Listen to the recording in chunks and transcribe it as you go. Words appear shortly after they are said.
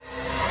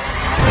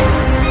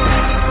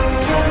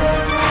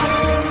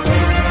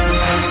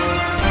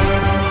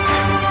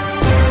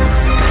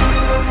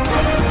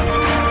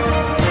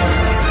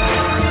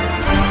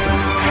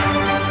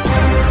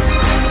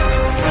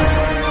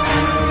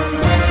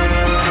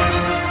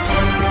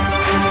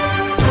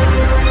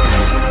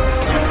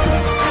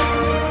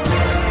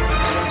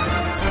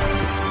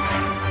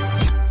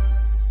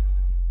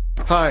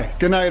Bye.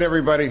 Good night,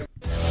 everybody.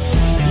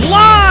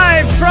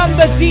 Live from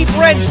the deep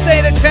red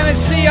state of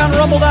Tennessee on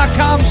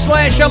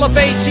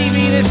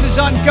rumble.com/LFATV. This is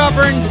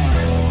Ungoverned.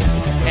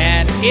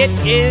 And it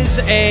is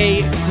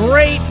a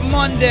great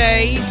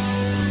Monday,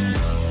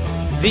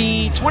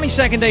 the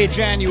 22nd day of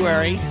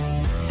January,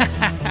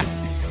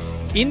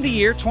 in the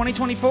year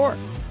 2024.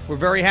 We're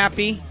very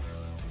happy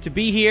to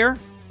be here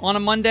on a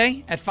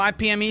Monday at 5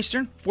 p.m.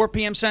 Eastern, 4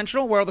 p.m.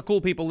 Central, where all the cool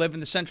people live in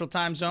the Central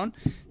Time Zone.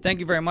 Thank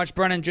you very much.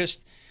 Brennan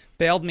just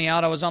bailed me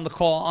out. I was on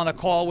a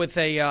call with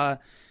a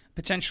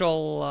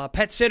potential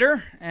pet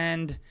sitter,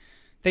 and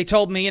they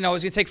told me, it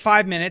was going to take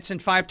 5 minutes,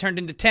 and 5 turned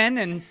into 10,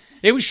 and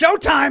it was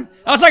showtime.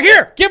 I was like,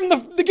 here, give him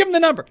the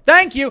number.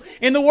 Thank you.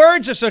 In the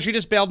words of, so she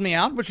just bailed me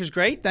out, which is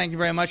great. Thank you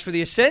very much for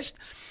the assist.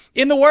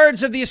 In the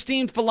words of the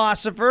esteemed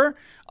philosopher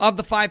of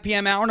the 5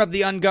 p.m. hour and of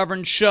the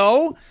Ungoverned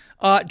show,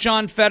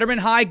 John Fetterman.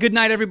 Hi, good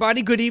night,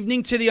 everybody. Good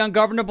evening to the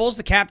Ungovernables,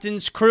 the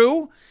captain's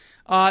crew,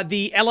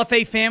 the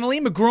LFA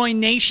family, McGroin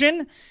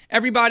Nation,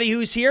 everybody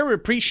who's here. We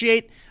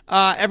appreciate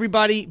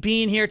everybody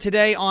being here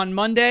today on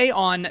Monday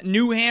on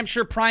New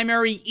Hampshire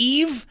primary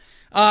eve.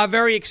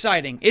 Very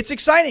exciting. It's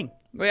exciting.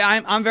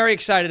 I'm very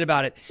excited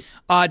about it.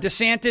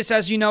 DeSantis,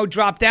 as you know,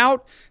 dropped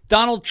out.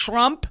 Donald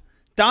Trump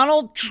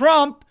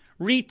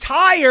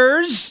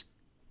retires.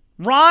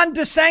 Ron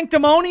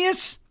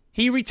DeSanctimonious,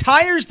 he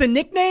retires the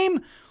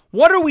nickname.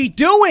 What are we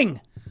doing?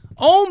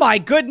 Oh my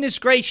goodness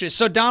gracious.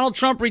 So Donald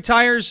Trump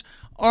retires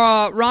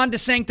Ron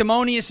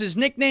DeSanctimonious'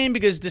 nickname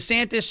because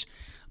DeSantis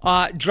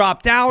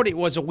dropped out. It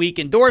was a weak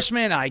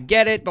endorsement. I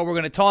get it, but we're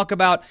going to talk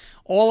about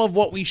all of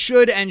what we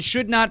should and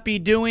should not be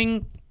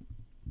doing.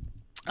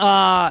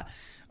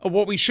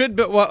 What we should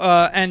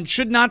and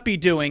should not be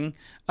doing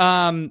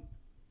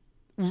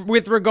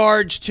with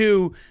regards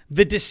to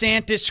the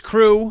DeSantis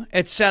crew,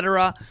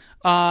 etc.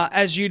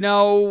 As you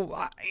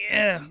know,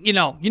 you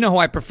know who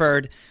I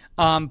preferred.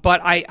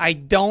 But I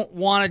don't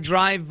want to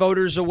drive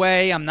voters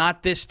away. I'm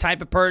not this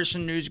type of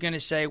person who's going to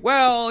say,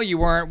 well, you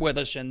weren't with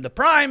us in the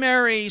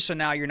primary, so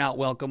now you're not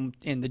welcome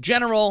in the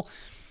general.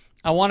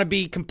 I want to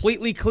be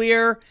completely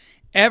clear.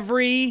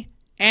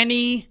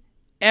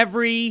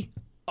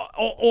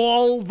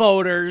 All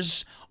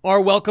voters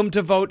are welcome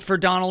to vote for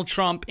Donald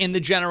Trump in the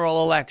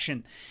general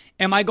election.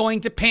 Am I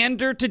going to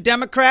pander to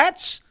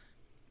Democrats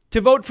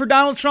to vote for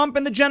Donald Trump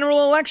in the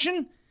general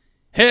election?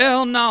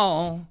 Hell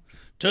no.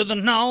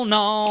 No.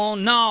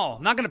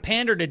 I'm not going to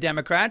pander to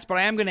Democrats, but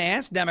I am going to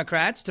ask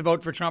Democrats to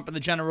vote for Trump in the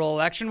general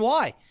election.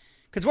 Why?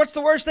 Because what's the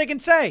worst they can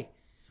say?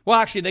 Well,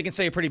 actually, they can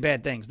say pretty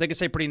bad things. They can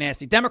say pretty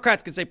nasty.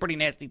 Democrats can say pretty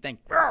nasty things.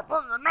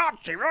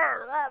 Nazi.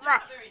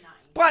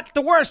 But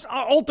the worst,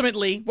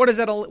 ultimately, what does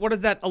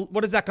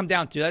that come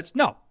down to? That's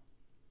no.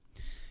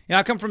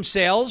 I come from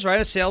sales, right?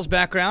 A sales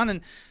background,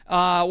 and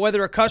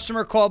whether a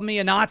customer called me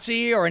a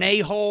Nazi or an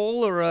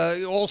a-hole or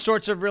all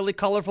sorts of really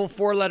colorful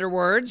 4-letter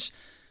words,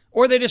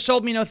 or they just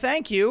told me no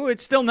thank you,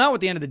 it's still no at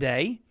the end of the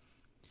day.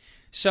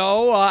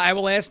 So I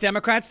will ask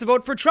Democrats to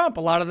vote for Trump.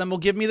 A lot of them will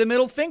give me the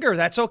middle finger.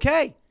 That's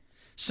okay.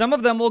 Some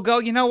of them will go,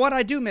 you know what?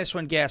 I do miss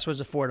when gas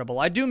was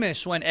affordable. I do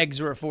miss when eggs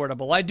were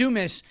affordable. I do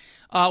miss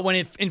when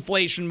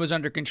inflation was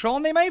under control,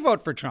 and they may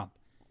vote for Trump.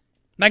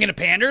 Am I going to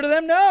pander to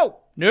them?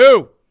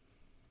 No.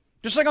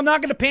 Just like I'm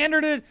not going to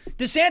pander to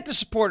DeSantis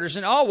supporters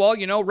and,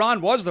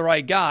 Ron was the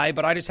right guy,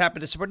 but I just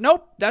happen to support.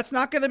 Nope, that's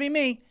not going to be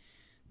me.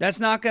 That's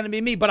not going to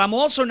be me. But I'm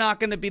also not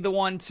going to be the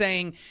one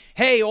saying,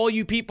 hey, all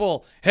you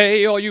people,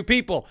 won't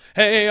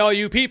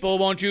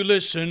you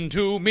listen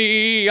to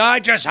me? I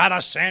just had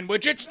a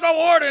sandwich. It's no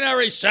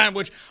ordinary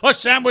sandwich. A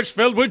sandwich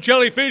filled with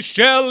jellyfish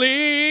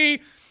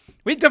jelly.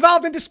 We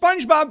devolved into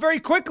SpongeBob very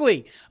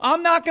quickly.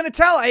 I'm not going to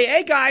tell,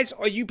 hey, guys,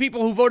 are you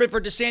people who voted for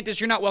DeSantis,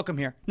 you're not welcome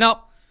here. Nope,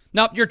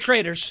 you're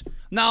traitors.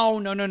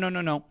 No.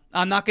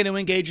 I'm not going to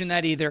engage in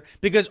that either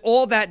because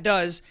all that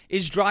does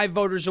is drive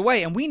voters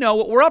away. And we know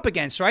what we're up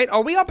against, right?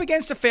 Are we up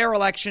against a fair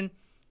election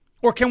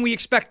or can we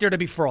expect there to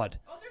be fraud?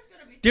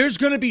 There's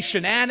going to be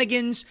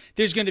shenanigans.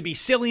 There's going to be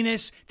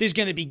silliness. There's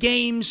going to be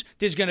games.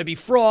 There's going to be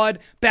fraud,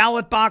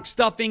 ballot box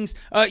stuffings.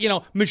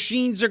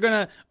 Machines are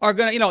going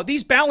to,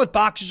 these ballot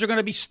boxes are going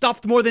to be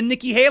stuffed more than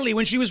Nikki Haley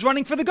when she was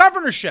running for the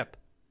governorship.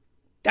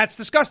 That's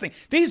disgusting.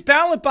 These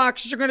ballot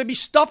boxes are going to be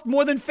stuffed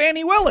more than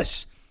Fani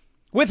Willis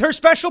with her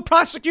special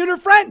prosecutor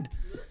friend.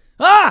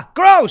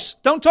 Gross.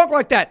 Don't talk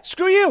like that.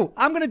 Screw you.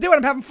 I'm going to do it.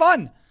 I'm having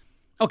fun.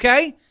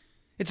 Okay?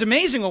 It's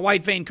amazing what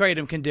White Vein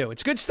Kratom can do.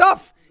 It's good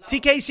stuff.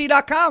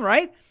 TKC.com,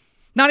 right?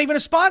 Not even a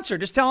sponsor.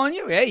 Just telling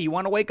you, hey, you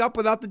want to wake up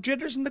without the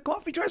jitters and the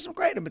coffee? Try some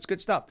Kratom. It's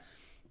good stuff.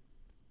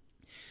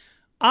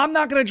 I'm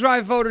not going to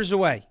drive voters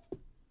away.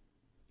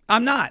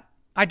 I'm not.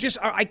 I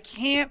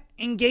can't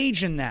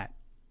engage in that.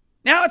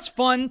 Now it's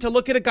fun to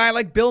look at a guy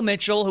like Bill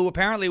Mitchell, who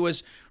apparently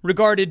was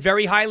regarded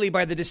very highly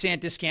by the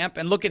DeSantis camp,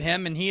 and look at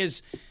him, and he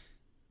is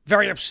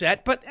very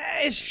upset. But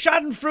is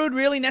schadenfreude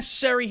really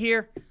necessary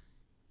here?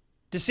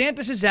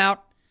 DeSantis is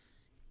out.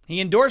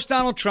 He endorsed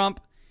Donald Trump.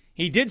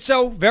 He did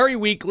so very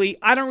weakly.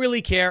 I don't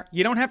really care.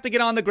 You don't have to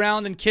get on the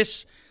ground and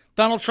kiss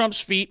Donald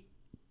Trump's feet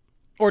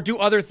or do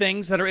other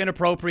things that are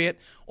inappropriate.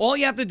 All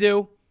you have to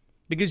do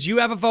Because you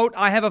have a vote,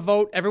 I have a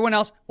vote, everyone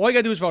else, all you got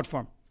to do is vote for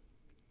him.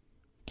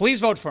 Please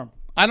vote for him.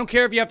 I don't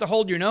care if you have to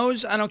hold your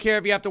nose. I don't care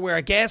if you have to wear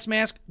a gas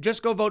mask.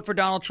 Just go vote for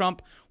Donald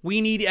Trump.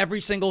 We need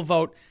every single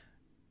vote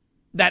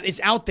that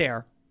is out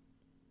there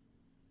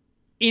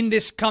in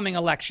this coming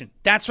election.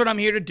 That's what I'm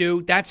here to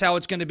do. That's how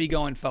it's going to be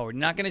going forward.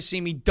 You're not going to see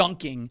me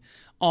dunking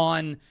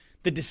on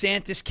the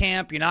DeSantis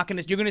camp. You're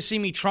going to see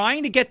me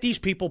trying to get these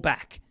people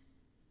back.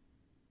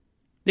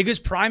 Because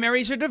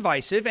primaries are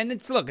divisive, and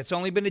it's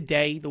only been a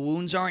day. The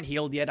wounds aren't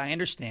healed yet. I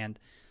understand.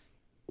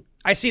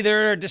 I see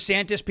there are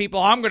DeSantis people.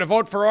 I'm going to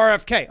vote for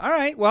RFK. All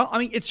right. Well, I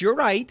mean, it's your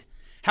right.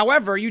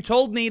 However, you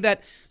told me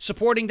that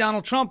supporting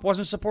Donald Trump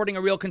wasn't supporting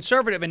a real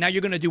conservative, and now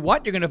you're going to do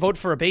what? You're going to vote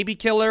for a baby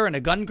killer and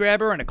a gun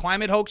grabber and a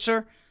climate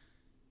hoaxer?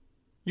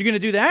 You're going to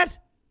do that?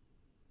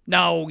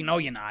 No,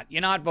 you're not.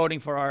 You're not voting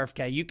for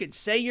RFK. You could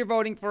say you're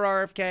voting for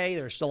RFK.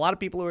 There's a lot of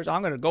people who are,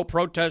 I'm going to go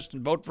protest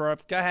and vote for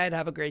RFK. Go ahead,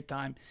 have a great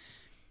time.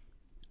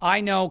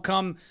 I know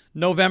come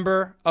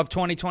November of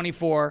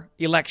 2024,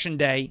 Election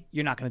Day,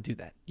 you're not going to do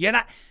that. You're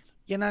not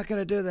going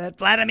to do that.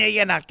 Vladimir,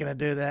 you're not going to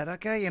do that,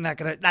 okay?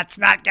 That's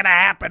not going to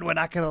happen. We're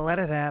not going to let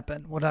it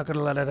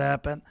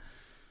happen.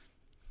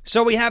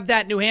 So we have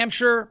that New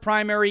Hampshire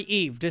primary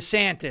eve.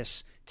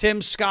 DeSantis,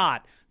 Tim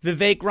Scott,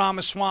 Vivek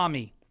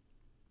Ramaswamy,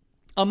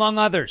 among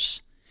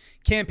others,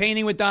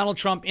 campaigning with Donald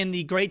Trump in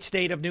the great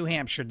state of New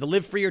Hampshire, the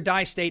live free or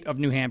die state of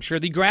New Hampshire,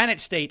 the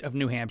granite state of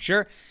New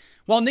Hampshire,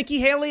 while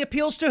Nikki Haley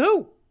appeals to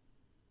who?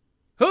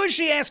 Who is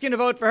she asking to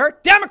vote for her?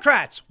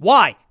 Democrats.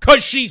 Why?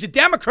 Because she's a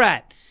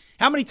Democrat.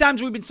 How many times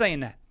have we been saying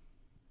that?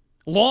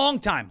 Long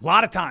time. A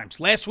lot of times.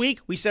 Last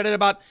week, we said it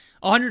about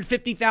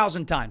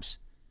 150,000 times.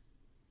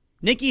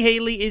 Nikki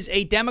Haley is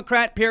a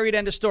Democrat, period,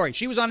 end of story.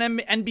 She was on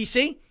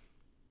NBC.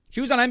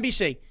 She was on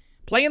NBC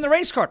playing the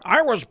race card.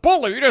 I was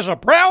bullied as a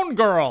brown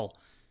girl.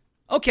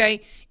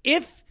 Okay,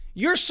 if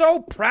you're so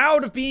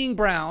proud of being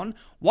brown,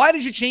 why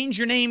did you change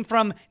your name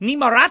from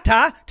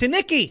Nimarata to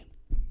Nikki?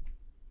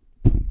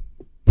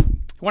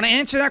 Want to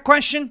answer that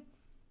question?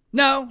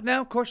 No,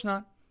 of course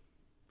not.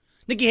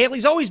 Nikki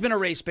Haley's always been a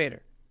race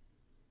baiter.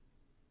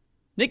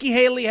 Nikki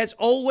Haley has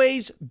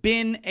always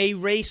been a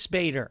race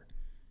baiter.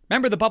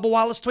 Remember the Bubba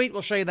Wallace tweet?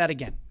 We'll show you that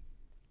again.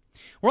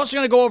 We're also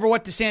going to go over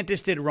what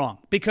DeSantis did wrong,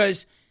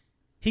 because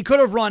he could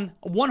have run,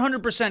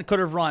 100% could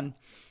have run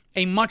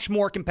a much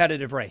more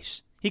competitive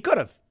race. He could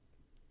have.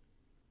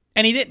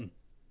 And he didn't.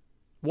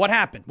 What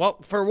happened?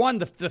 Well, for one,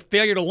 the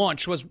failure to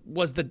launch was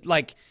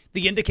the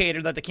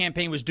indicator that the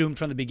campaign was doomed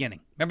from the beginning.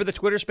 Remember the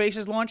Twitter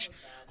Spaces launch?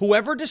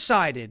 Whoever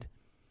decided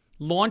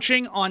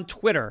launching on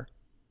Twitter,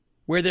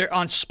 where they're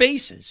on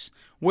Spaces,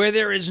 where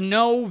there is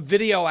no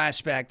video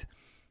aspect,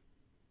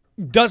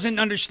 doesn't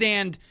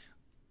understand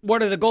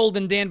what are the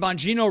golden Dan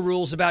Bongino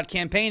rules about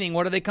campaigning.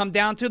 What do they come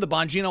down to? The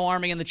Bongino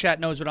Army in the chat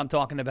knows what I'm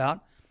talking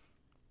about.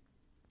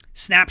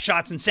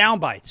 Snapshots and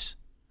sound bites,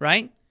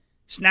 right?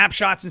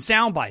 Snapshots and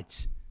sound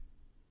bites.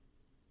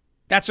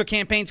 That's what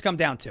campaigns come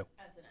down to.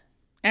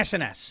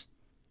 SNS.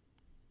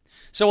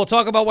 So we'll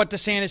talk about what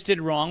DeSantis did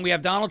wrong. We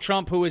have Donald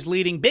Trump, who is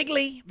leading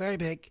bigly, very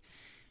big,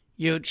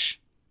 huge.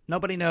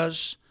 Nobody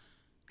knows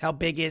how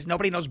big is.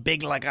 Nobody knows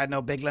big like I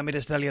know big. Let me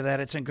just tell you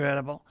that. It's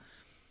incredible.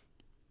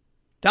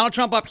 Donald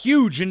Trump up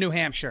huge in New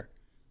Hampshire.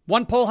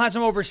 One poll has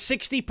him over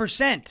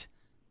 60%.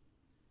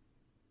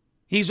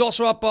 He's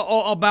also up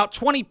about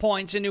 20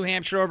 points in New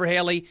Hampshire over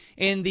Haley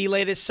in the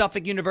latest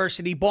Suffolk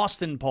University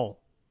Boston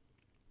poll.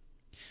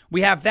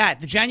 We have that.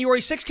 The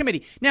January 6th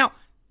committee. Now,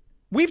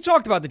 we've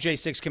talked about the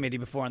J6 committee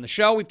before on the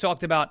show. We've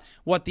talked about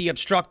what the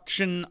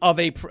obstruction of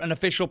an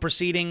official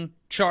proceeding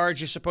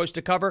charge is supposed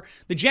to cover.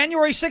 The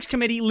January 6th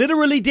committee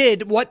literally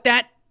did what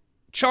that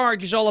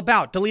charge is all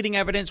about. Deleting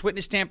evidence,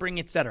 witness tampering,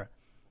 etc.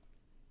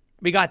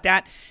 We got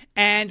that.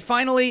 And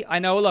finally, I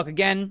know, look,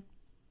 again,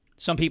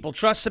 some people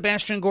trust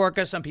Sebastian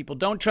Gorka. Some people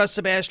don't trust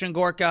Sebastian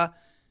Gorka.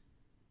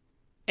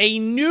 A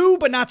new,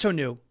 but not so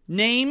new,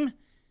 name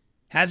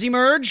has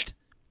emerged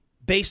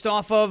based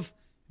off of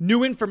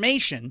new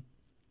information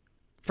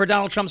for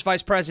Donald Trump's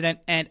vice president.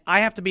 And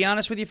I have to be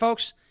honest with you,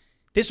 folks,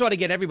 this ought to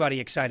get everybody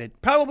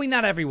excited. Probably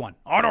not everyone.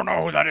 I don't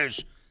know who that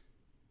is.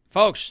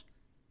 Folks,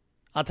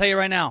 I'll tell you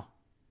right now,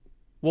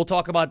 we'll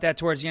talk about that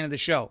towards the end of the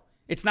show.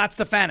 It's not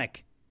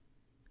Stefanik.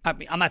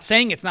 I'm not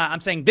saying it's not.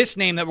 I'm saying this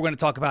name that we're going to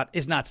talk about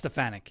is not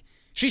Stefanik.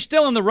 She's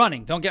still in the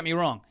running. Don't get me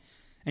wrong.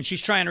 And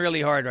she's trying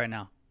really hard right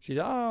now. She's,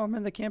 I'm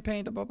in the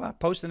campaign, blah, blah, blah,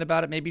 posting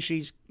about it. Maybe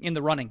she's in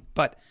the running.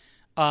 But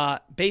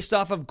based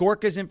off of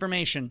Gorka's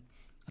information,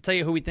 I'll tell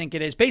you who we think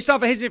it is. Based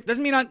off of his,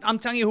 doesn't mean I'm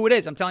telling you who it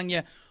is. I'm telling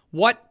you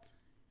what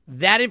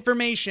that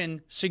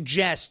information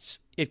suggests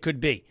it could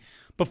be.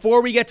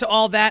 Before we get to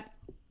all that,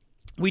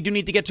 we do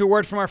need to get to a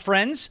word from our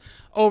friends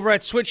over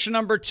at Switch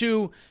number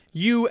 2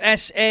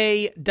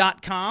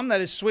 USA.com. That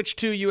is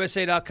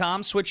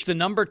switch2usa.com. Switch the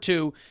number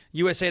 2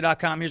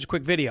 USA.com. Here's a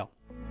quick video.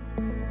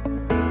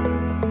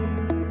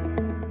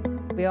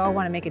 We all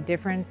want to make a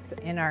difference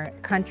in our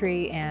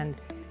country and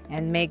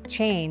make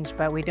change,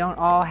 but we don't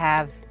all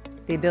have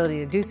the ability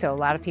to do so. A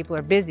lot of people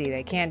are busy.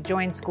 They can't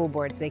join school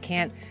boards. They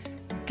can't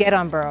get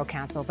on borough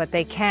council, but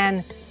they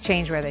can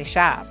change where they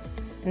shop.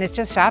 And it's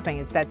just shopping.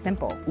 It's that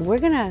simple. We're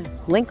going to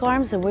link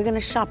arms and we're going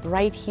to shop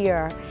right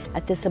here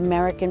at this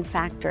American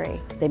factory.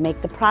 They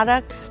make the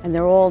products and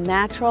they're all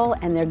natural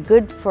and they're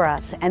good for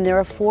us and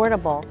they're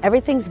affordable.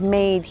 Everything's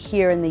made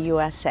here in the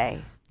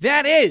USA.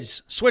 That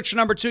is switch to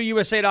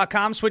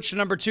number2usa.com, switch to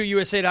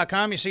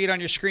number2usa.com. You see it on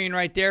your screen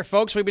right there.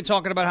 Folks, we've been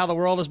talking about how the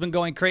world has been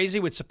going crazy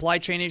with supply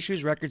chain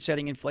issues,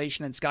 record-setting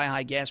inflation, and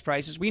sky-high gas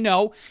prices. We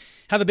know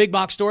how the big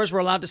box stores were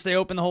allowed to stay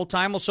open the whole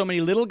time, while so many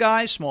little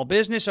guys, small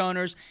business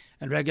owners,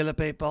 and regular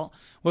people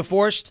were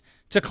forced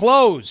to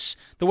close.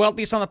 The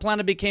wealthiest on the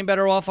planet became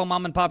better off while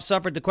mom and pop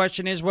suffered. The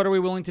question is, what are we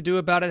willing to do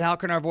about it? How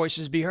can our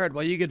voices be heard?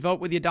 Well, you could vote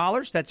with your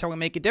dollars. That's how we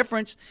make a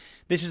difference.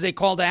 This is a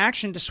call to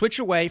action to switch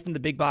away from the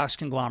big box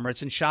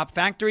conglomerates and shop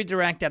factory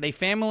direct at a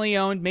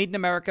family-owned,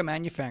 made-in-America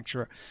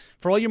manufacturer.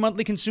 For all your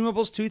monthly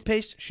consumables,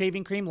 toothpaste,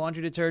 shaving cream,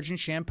 laundry detergent,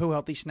 shampoo,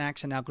 healthy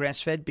snacks, and now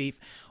grass-fed beef,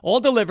 all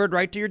delivered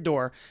right to your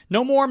door.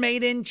 No more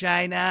made in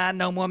China.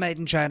 No more made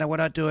in China. We're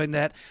not doing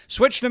that.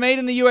 Switch to made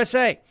in the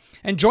USA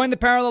and join the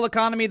parallel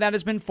economy that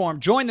has been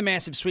formed. Join the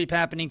massive sweep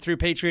happening through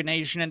Patriot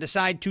Nation and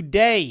decide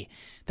today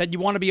that you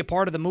want to be a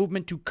part of the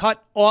movement to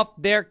cut off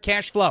their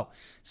cash flow.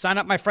 Sign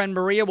up, my friend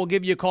Maria. We'll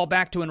give you a call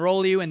back to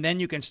enroll you, and then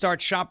you can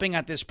start shopping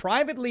at this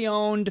privately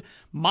owned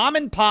mom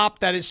and pop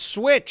that is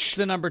switch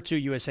to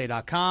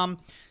number2usa.com.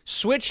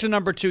 Switch to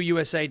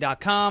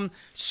number2usa.com.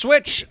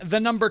 Switch the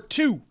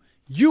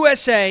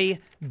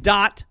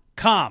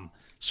number2usa.com.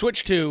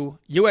 Switch to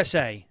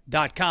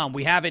USA.com.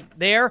 We have it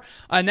there.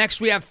 Next,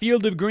 we have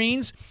Field of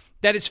Greens.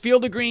 That is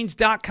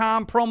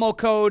fieldofgreens.com, promo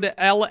code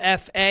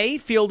LFA,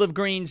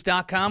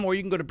 fieldofgreens.com, or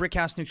you can go to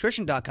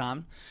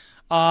brickhousenutrition.com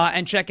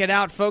and check it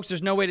out, folks.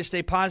 There's no way to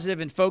stay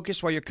positive and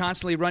focused while you're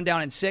constantly run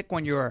down and sick.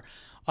 When your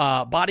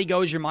body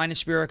goes, your mind and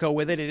spirit go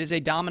with it. It is a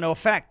domino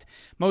effect.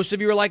 Most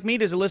of you are like me.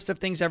 There's a list of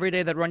things every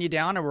day that run you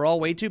down, and we're all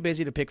way too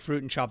busy to pick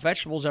fruit and chop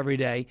vegetables every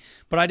day.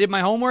 But I did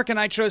my homework, and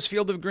I chose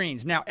Field of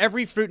Greens. Now,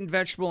 every fruit and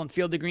vegetable in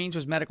Field of Greens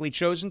was medically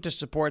chosen to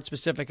support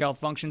specific health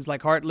functions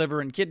like heart,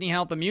 liver, and kidney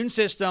health, immune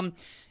system,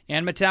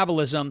 and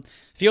metabolism.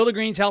 Field of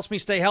Greens helps me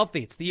stay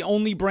healthy. It's the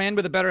only brand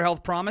with a better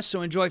health promise,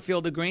 so enjoy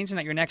Field of Greens. And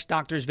at your next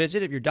doctor's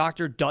visit, if your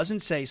doctor doesn't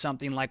say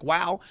something like,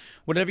 wow,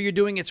 whatever you're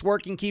doing, it's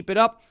working, keep it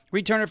up,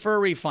 return it for a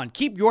refund.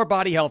 Keep your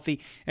body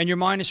healthy, and your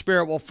mind and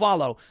spirit will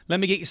follow.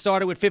 Let me get you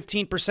started with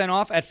 15%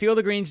 off at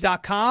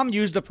fieldofgreens.com.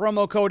 Use the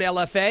promo code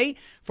LFA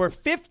for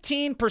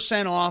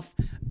 15% off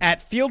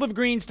at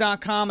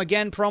fieldofgreens.com.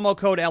 Again, promo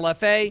code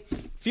LFA.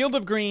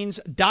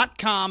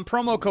 Fieldofgreens.com,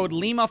 promo code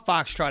Lima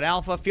Foxtrot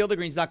Alpha,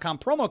 fieldofgreens.com,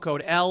 promo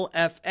code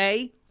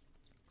LFA.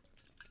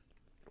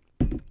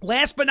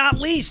 Last but not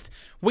least,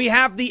 we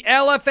have the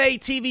LFA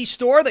TV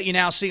store that you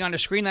now see on the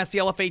screen. That's the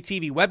LFA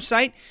TV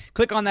website.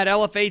 Click on that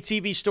LFA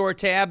TV store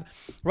tab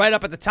right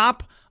up at the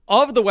top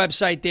of the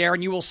website there,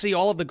 and you will see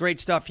all of the great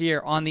stuff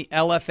here on the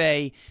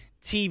LFA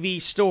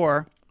TV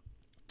store.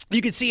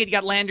 You can see it. You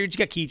got lanyards,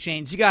 you got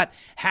keychains, you got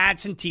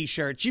hats and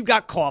T-shirts, you've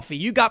got coffee,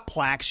 you got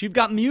plaques, you've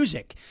got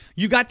music,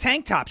 you got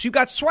tank tops, you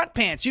got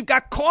sweatpants, you've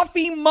got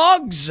coffee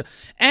mugs,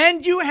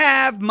 and you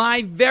have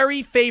my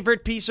very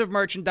favorite piece of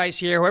merchandise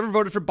here. Whoever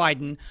voted for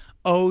Biden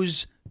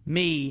owes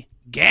me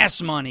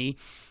gas money.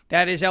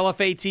 That is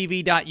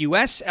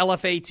LFATV.us,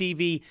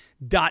 LFATV.us,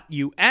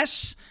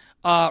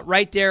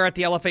 right there at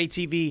the LFA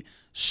TV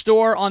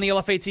store on the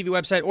LFA TV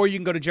website, or you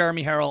can go to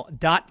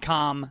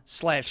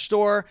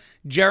jeremyherrell.com/store,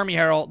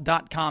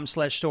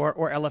 jeremyherrell.com/store,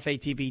 or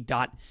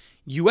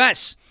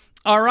LFATV.us.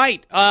 All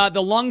right.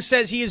 The Lung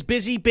says he is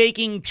busy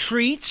baking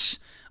treats.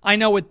 I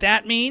know what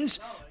that means.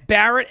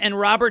 Barrett and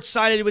Roberts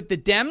sided with the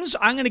Dems.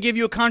 I'm going to give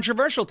you a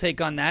controversial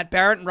take on that.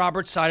 Barrett and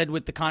Roberts sided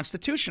with the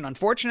Constitution.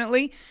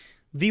 Unfortunately,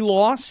 the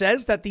law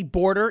says that the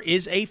border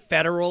is a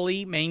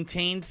federally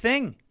maintained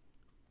thing.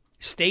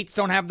 States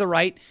don't have the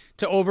right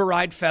to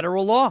override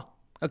federal law.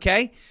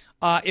 Okay?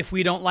 If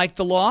we don't like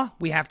the law,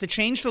 we have to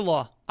change the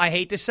law. I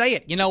hate to say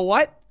it. You know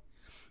what?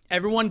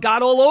 Everyone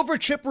got all over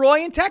Chip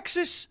Roy in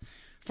Texas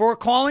for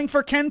calling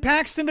for Ken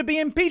Paxton to be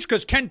impeached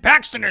because Ken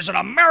Paxton is an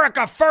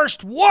America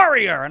First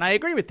warrior. And I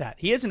agree with that.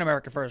 He is an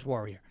America First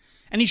warrior.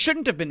 And he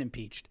shouldn't have been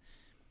impeached.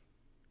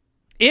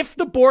 If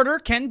the border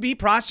can be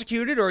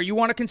prosecuted, or you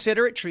want to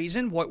consider it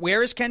treason,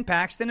 where is Ken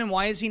Paxton, and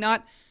why is he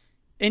not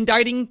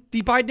indicting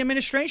the Biden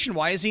administration?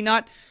 Why is he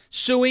not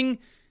suing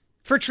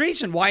for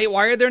treason? Why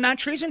are there not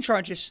treason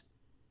charges?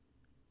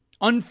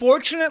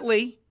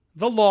 Unfortunately,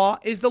 the law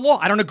is the law.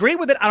 I don't agree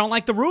with it. I don't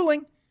like the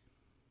ruling.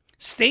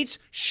 States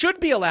should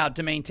be allowed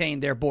to maintain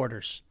their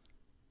borders,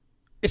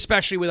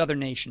 especially with other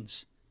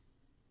nations.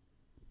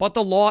 But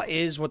the law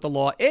is what the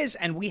law is,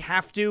 and we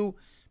have to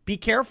be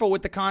careful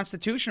with the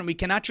Constitution. We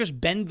cannot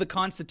just bend the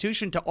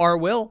Constitution to our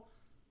will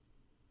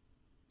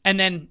and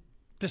then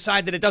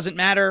decide that it doesn't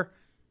matter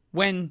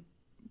when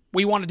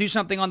we want to do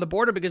something on the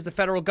border because the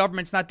federal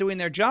government's not doing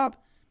their job.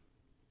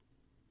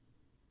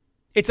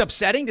 It's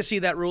upsetting to see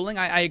that ruling.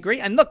 I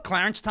agree. And look,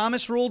 Clarence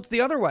Thomas ruled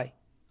the other way.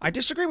 I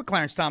disagree with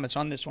Clarence Thomas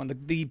on this one.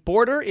 The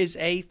border is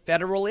a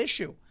federal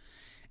issue.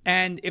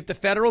 And if the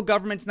federal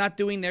government's not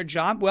doing their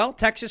job, well,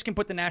 Texas can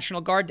put the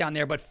National Guard down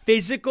there. But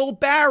physical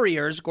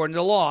barriers, according to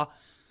the law,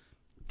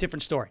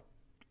 different story.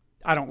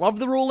 I don't love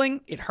the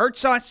ruling. It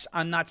hurts us.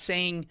 I'm not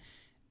saying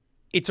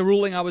it's a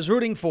ruling I was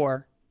rooting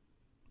for.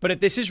 But if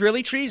this is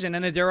really treason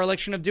and a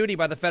dereliction of duty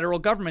by the federal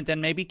government, then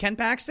maybe Ken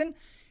Paxton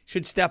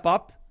should step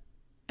up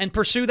and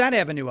pursue that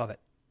avenue of it.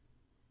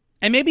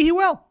 And maybe he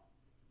will.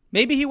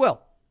 Maybe he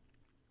will.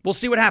 We'll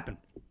see what happens.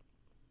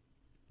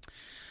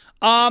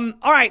 All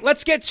right,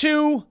 let's get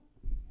to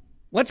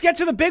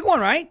the big one,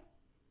 right?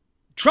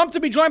 Trump to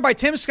be joined by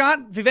Tim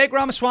Scott, Vivek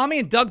Ramaswamy,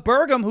 and Doug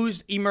Burgum,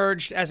 who's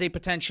emerged as a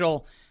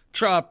potential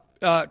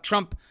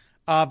Trump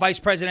vice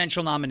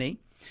presidential nominee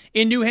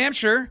in New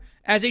Hampshire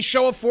as a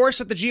show of force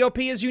that the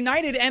GOP is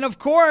united. And of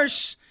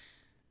course,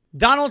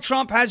 Donald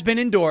Trump has been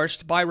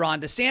endorsed by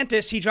Ron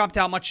DeSantis. He dropped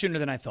out much sooner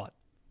than I thought.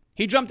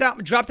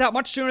 Dropped out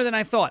much sooner than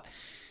I thought.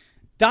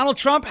 Donald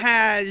Trump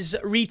has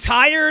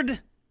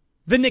retired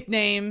the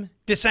nickname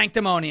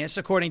DeSanctimonious,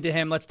 according to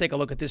him. Let's take a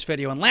look at this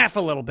video and laugh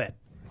a little bit.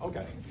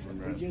 Okay.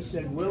 He just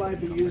said, will I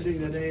be using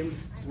the name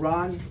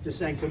Ron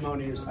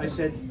DeSanctimonious? I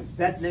said,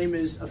 that name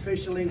is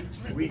officially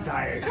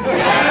retired.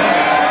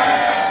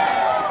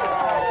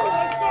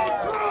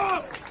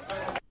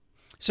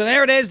 So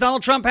there it is.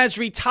 Donald Trump has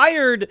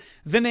retired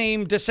the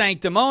name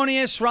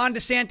DeSanctimonious. Ron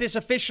DeSantis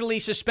officially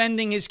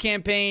suspending his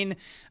campaign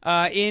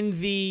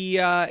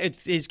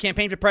his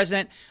campaign for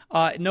president,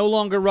 no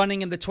longer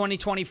running in the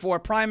 2024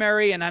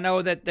 primary. And I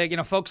know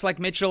that folks like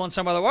Mitchell and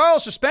some other, well,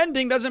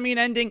 suspending doesn't mean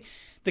ending.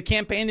 The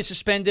campaign is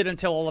suspended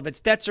until all of its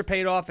debts are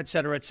paid off, et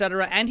cetera, et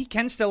cetera. And he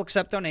can still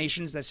accept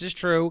donations. This is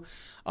true.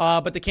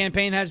 But the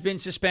campaign has been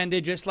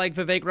suspended, just like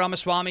Vivek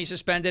Ramaswamy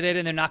suspended it,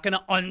 and they're not going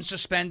to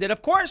unsuspend it.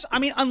 Of course, I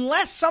mean,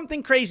 unless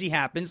something crazy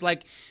happens,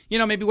 like,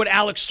 maybe what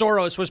Alex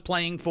Soros was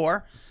playing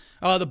for,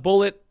 the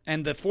bullet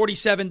and the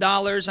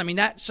 $47. I mean,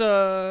 that's,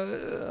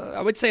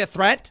 I would say, a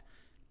threat.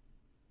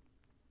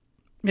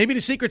 Maybe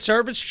the Secret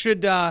Service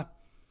should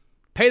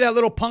pay that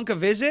little punk a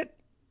visit.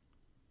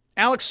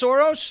 Alex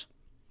Soros?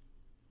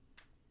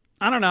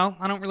 I don't know.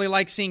 I don't really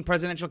like seeing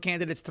presidential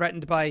candidates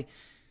threatened by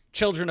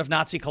children of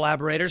Nazi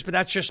collaborators, but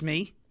that's just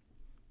me.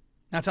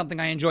 Not something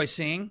I enjoy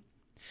seeing.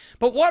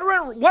 But what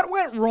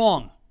went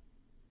wrong?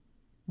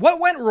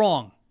 What went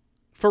wrong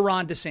for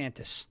Ron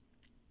DeSantis?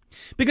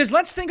 Because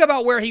let's think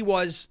about where he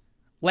was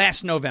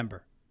last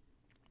November.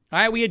 All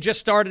right, we had just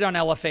started on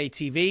LFA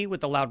TV with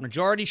the Loud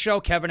Majority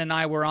Show. Kevin and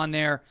I were on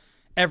there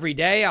every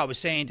day. I was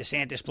saying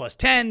DeSantis plus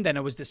 10, then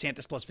it was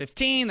DeSantis plus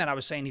 15, then I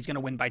was saying he's going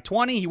to win by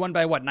 20. He won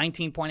by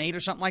 19.8 or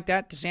something like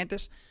that,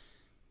 DeSantis.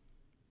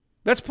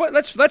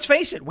 Let's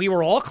face it. We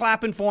were all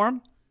clapping for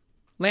him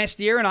last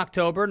year in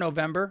October,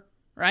 November,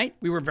 right?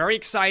 We were very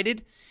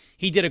excited.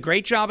 He did a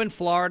great job in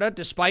Florida,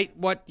 despite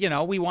what,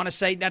 we want to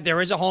say that there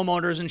is a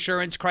homeowners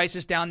insurance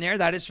crisis down there.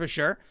 That is for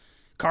sure.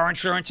 Car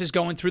insurance is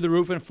going through the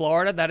roof in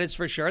Florida. That is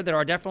for sure. There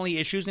are definitely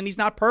issues, and he's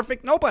not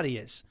perfect. Nobody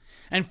is.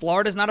 And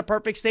Florida's not a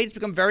perfect state. It's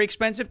become very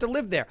expensive to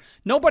live there.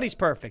 Nobody's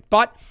perfect.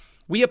 But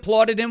we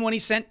applauded him when he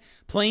sent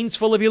planes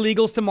full of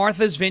illegals to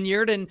Martha's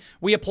Vineyard, and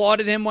we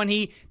applauded him when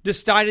he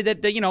decided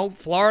that,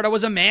 Florida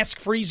was a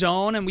mask-free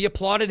zone, and we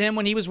applauded him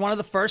when he was one of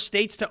the first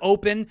states to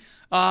open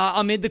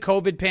amid the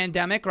COVID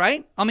pandemic,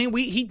 right? I mean,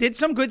 he did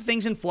some good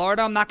things in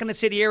Florida. I'm not going to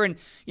sit here and,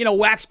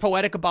 wax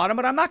poetic about him,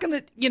 but I'm not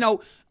going to,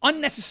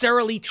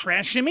 unnecessarily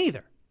trash him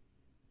either.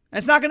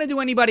 That's not going to do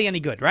anybody any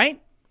good, right?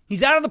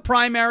 He's out of the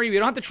primary. We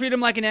don't have to treat him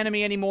like an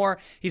enemy anymore.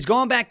 He's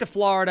going back to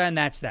Florida, and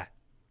that's that.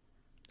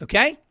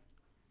 Okay?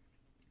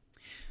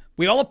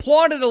 We all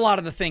applauded a lot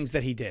of the things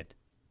that he did.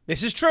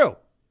 This is true.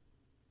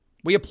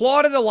 We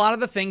applauded a lot of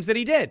the things that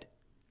he did.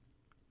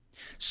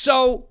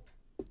 So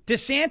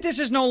DeSantis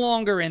is no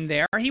longer in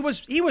there. He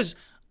was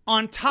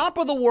on top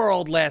of the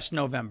world last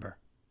November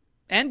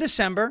and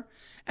December,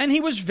 and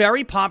he was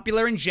very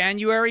popular in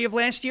January of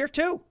last year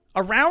too.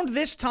 Around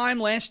this time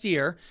last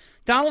year,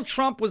 Donald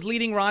Trump was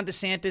leading Ron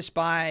DeSantis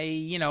by,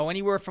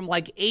 anywhere from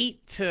like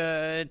 8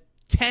 to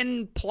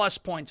 10 plus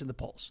points in the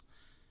polls.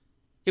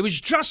 It was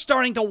just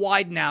starting to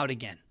widen out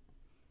again.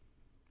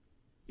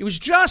 It was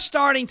just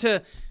starting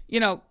to,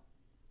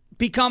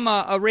 become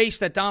a race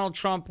that Donald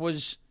Trump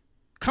was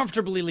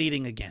comfortably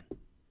leading again.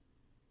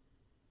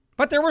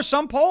 But there were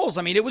some polls.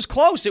 I mean, it was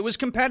close. It was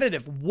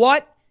competitive.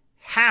 What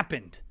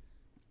happened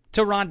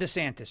to Ron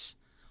DeSantis?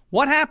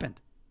 What happened?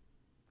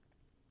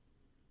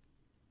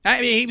 I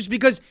mean, it was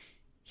because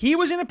he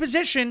was in a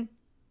position.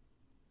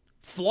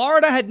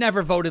 Florida had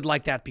never voted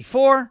like that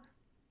before.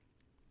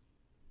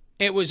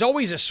 It was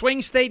always a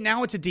swing state.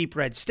 Now it's a deep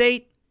red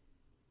state.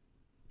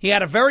 He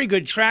had a very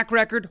good track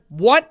record.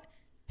 What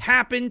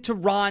happened to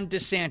Ron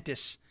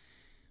DeSantis?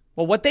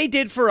 Well, what they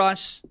did for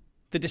us,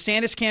 the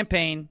DeSantis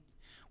campaign,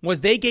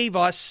 was they gave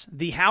us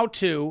the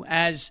how-to,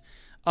 as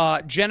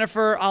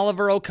Jennifer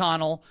Oliver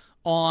O'Connell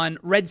on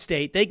Red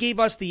State, they gave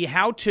us the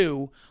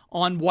how-to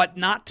on what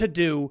not to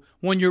do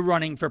when you're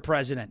running for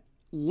president.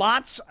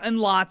 Lots and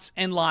lots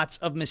and lots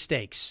of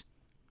mistakes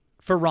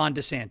for Ron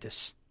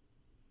DeSantis.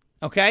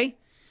 Okay?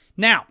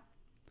 Now,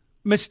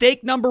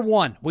 mistake number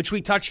one, which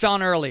we touched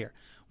on earlier,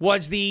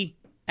 was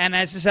and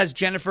as this has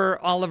Jennifer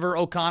Oliver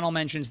O'Connell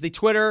mentions, the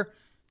Twitter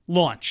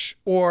launch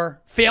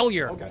or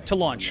failure to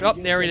launch. Oh,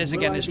 there it is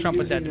again. There's Trump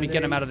with that. Let me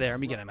get him out of there.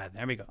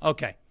 There we go.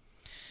 Okay.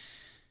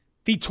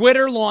 The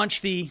Twitter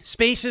launch, the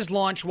Spaces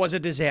launch was a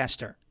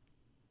disaster.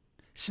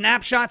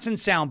 Snapshots and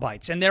sound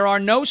bites. And there are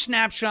no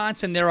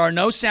snapshots and there are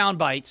no sound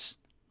bites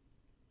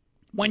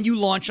when you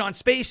launch on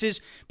Spaces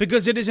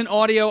because it is an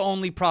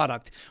audio-only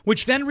product,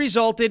 which then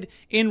resulted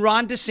in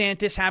Ron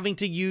DeSantis having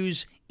to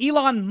use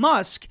Elon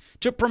Musk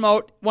to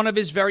promote one of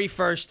his very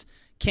first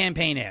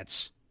campaign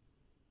ads.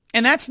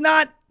 And that's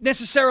not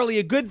necessarily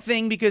a good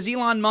thing because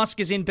Elon Musk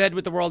is in bed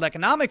with the World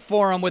Economic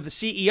Forum with the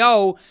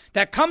CEO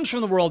that comes from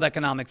the World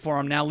Economic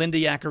Forum. Now, Linda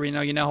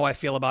Yaccarino, you know how I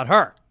feel about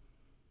her.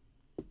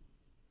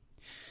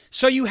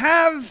 So you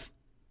have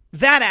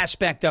that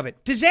aspect of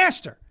it.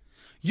 Disaster.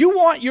 You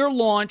want your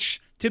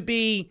launch to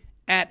be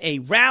at a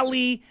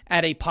rally,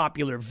 at a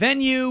popular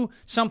venue,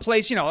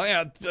 someplace,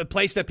 a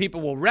place that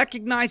people will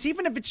recognize,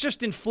 even if it's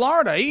just in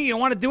Florida. You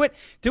want to do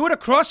it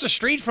across the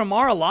street from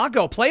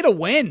Mar-a-Lago. Play to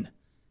win.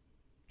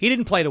 He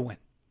didn't play to win.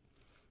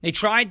 They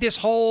tried this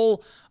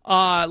whole,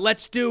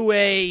 let's do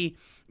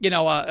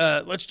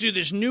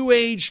this new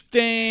age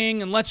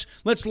thing and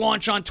let's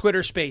launch on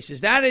Twitter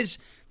Spaces. That is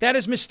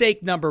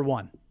mistake number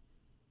one.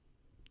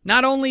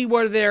 Not only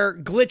were there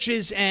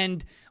glitches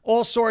and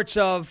all sorts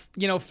of,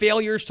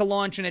 failures to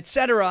launch and et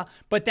cetera,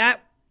 but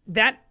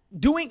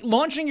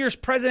launching your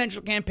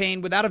presidential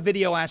campaign without a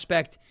video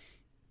aspect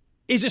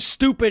is a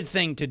stupid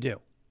thing to do.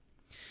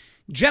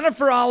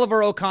 Jennifer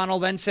Oliver O'Connell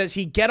then says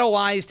he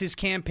ghettoized his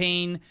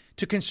campaign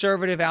to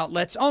conservative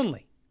outlets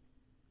only.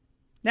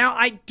 Now,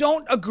 I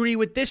don't agree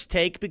with this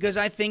take because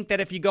I think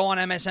that if you go on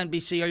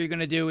MSNBC, all you're going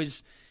to do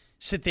is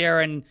sit there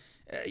and,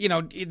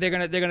 they're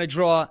going to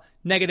draw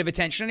negative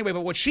attention anyway.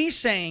 But what she's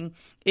saying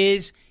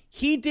is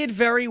he did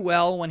very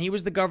well when he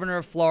was the governor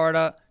of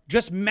Florida,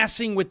 just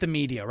messing with the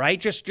media, right?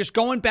 Just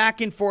going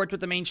back and forth with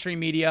the mainstream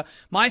media.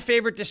 My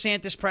favorite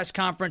DeSantis press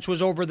conference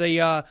was over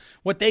the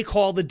what they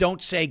call the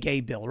Don't Say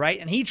Gay bill, right?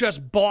 And he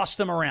just bossed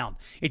them around.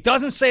 It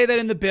doesn't say that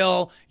in the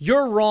bill.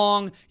 You're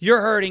wrong.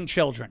 You're hurting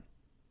children.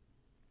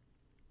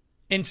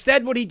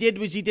 Instead, what he did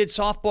was he did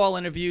softball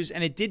interviews,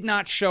 and it did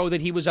not show that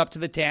he was up to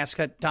the task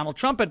that Donald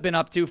Trump had been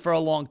up to for a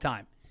long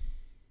time.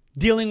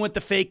 Dealing with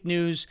the fake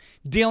news,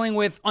 dealing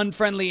with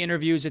unfriendly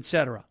interviews,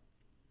 etc.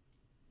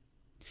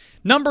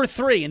 Number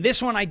 3, and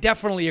this one I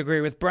definitely agree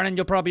with. Brennan,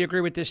 you'll probably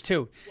agree with this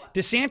too. What?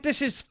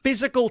 DeSantis'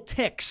 physical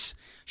tics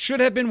should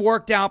have been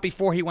worked out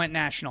before he went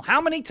national.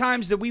 How many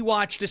times did we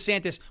watch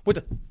DeSantis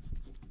with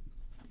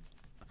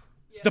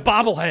the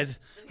bobblehead,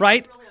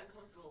 right?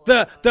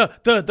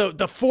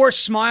 The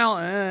forced smile,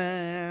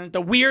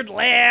 the weird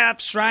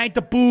laughs, right?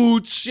 The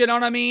boots, you know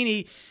what I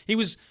mean? He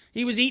was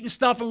eating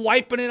stuff and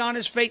wiping it on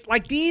his face.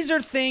 Like, these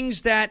are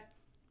things that,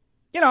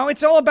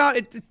 it's all about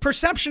it.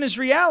 Perception is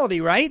reality,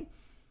 right?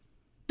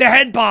 The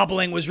head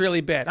bobbling was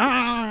really bad.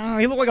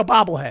 He looked like a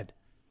bobblehead.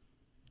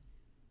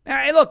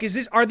 Hey, look,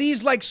 are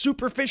these like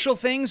superficial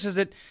things?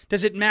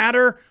 Does it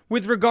matter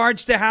with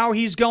regards to how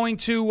he's going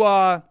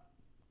to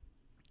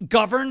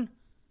govern?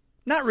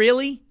 Not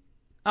really.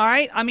 All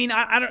right. I mean,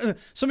 I don't.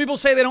 Some people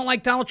say they don't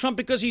like Donald Trump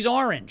because he's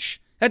orange.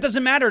 That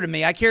doesn't matter to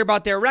me. I care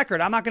about their record.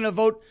 I'm not going to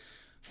vote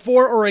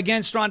for or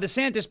against Ron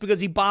DeSantis because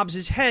he bobs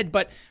his head.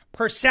 But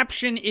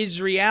perception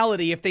is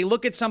reality. If they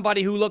look at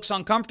somebody who looks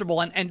uncomfortable,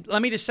 and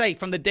let me just say,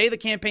 from the day the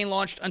campaign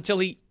launched until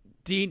he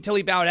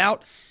bowed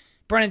out,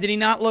 Brennan, did it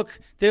look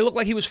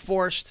like he was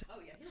forced? Oh,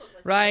 yeah. He looked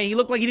like right. He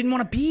looked like he didn't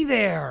want to be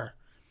there.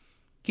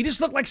 He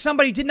just looked like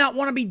somebody did not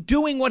want to be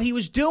doing what he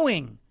was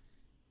doing.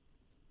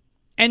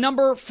 And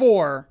number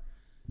 4.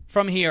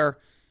 From here,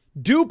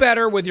 do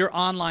better with your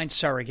online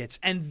surrogates.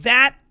 And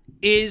that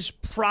is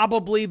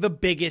probably the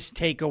biggest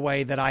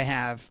takeaway that I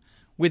have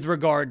with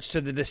regards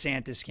to the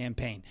DeSantis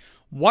campaign.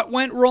 What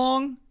went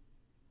wrong?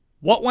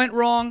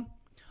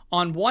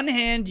 On one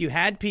hand, you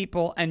had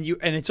people, and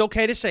it's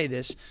okay to say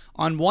this,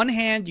 on one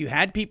hand, you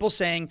had people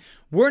saying,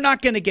 we're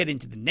not going to get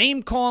into the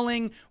name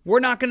calling. We're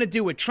not going to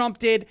do what Trump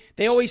did.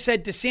 They always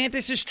said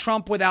DeSantis is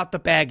Trump without the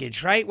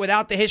baggage, right?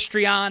 Without the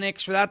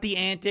histrionics, without the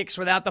antics,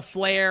 without the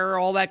flair,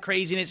 all that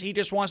craziness. He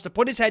just wants to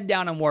put his head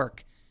down and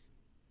work.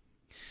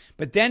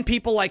 But then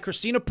people like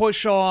Christina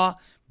Pushaw,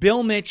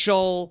 Bill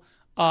Mitchell,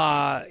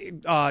 John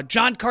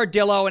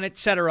Cardillo, and et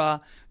cetera,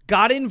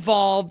 got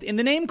involved in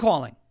the name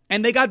calling,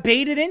 and they got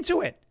baited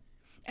into it.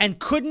 And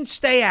couldn't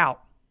stay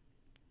out.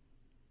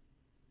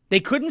 They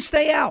couldn't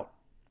stay out.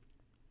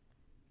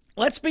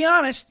 Let's be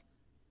honest.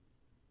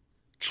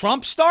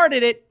 Trump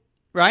started it,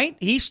 right?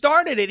 He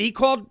started it. He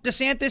called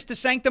DeSantis the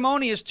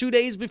sanctimonious 2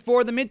 days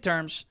before the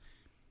midterms.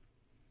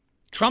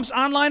 Trump's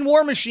online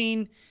war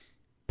machine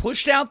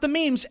pushed out the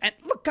memes. And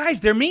look, guys,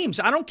 they're memes.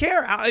 I don't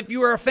care. If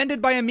you are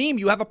offended by a meme,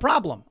 you have a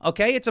problem,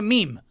 okay? It's a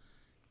meme.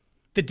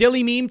 The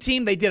Dilly meme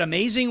team, they did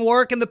amazing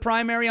work in the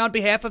primary on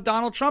behalf of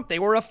Donald Trump. They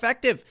were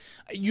effective.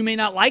 You may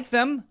not like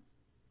them.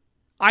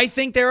 I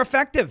think they're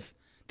effective.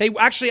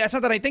 It's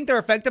not that I think they're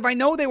effective. I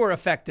know they were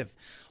effective.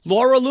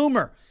 Laura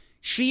Loomer,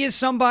 she is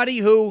somebody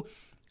who,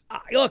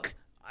 look,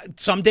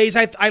 some days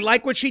I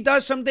like what she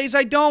does. Some days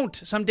I don't.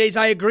 Some days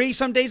I agree.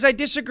 Some days I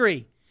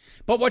disagree.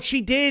 But what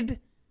she did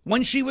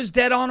when she was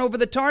dead on over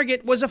the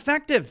target was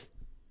effective.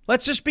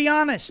 Let's just be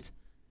honest.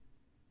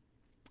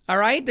 All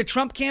right? The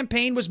Trump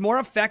campaign was more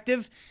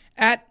effective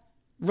at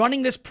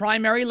running this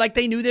primary like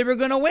they knew they were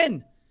going to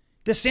win.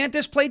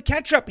 DeSantis played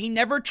catch up. He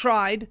never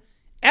tried,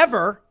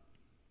 ever,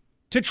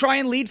 to try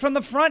and lead from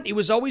the front. He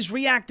was always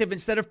reactive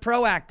instead of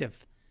proactive.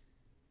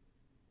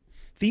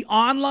 The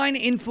online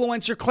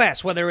influencer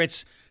class, whether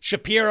it's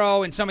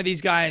Shapiro and some of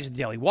these guys, the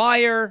Daily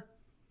Wire,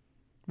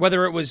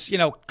 whether it was,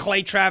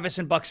 Clay Travis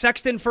and Buck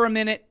Sexton for a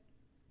minute,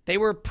 they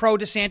were pro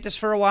DeSantis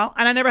for a while.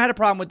 And I never had a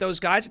problem with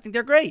those guys. I think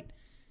they're great.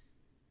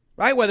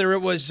 Right? Whether it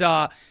was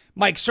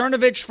Mike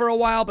Cernovich for a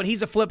while, but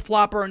he's a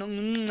flip-flopper.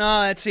 And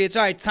let's see. It's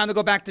all right. It's time to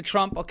go back to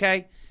Trump,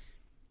 okay?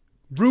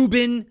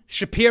 Rubin,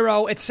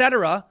 Shapiro,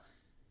 etc.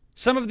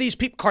 Some of these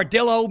people,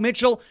 Cardillo,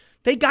 Mitchell,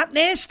 they got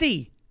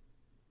nasty.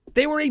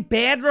 They were a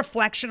bad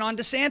reflection on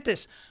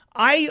DeSantis.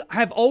 I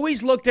have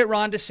always looked at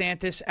Ron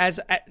DeSantis as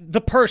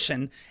the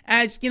person,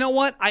 as, you know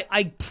what?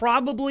 I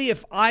probably,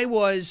 if I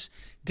was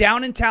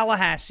down in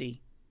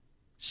Tallahassee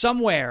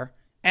somewhere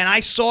and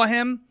I saw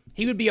him,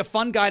 he would be a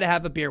fun guy to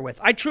have a beer with.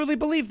 I truly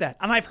believe that.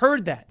 And I've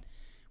heard that.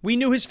 We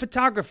knew his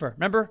photographer.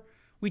 Remember?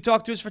 We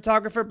talked to his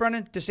photographer,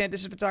 Brennan.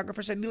 DeSantis'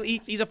 photographer said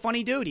he's a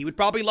funny dude. He would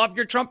probably love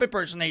your Trump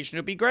impersonation. It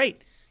would be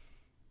great.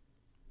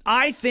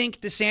 I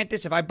think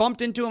DeSantis, if I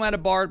bumped into him at a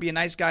bar, would be a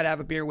nice guy to have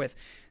a beer with.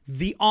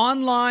 The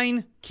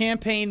online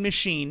campaign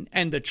machine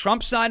and the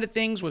Trump side of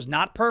things was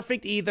not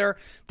perfect either.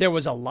 There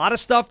was a lot of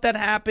stuff that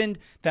happened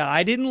that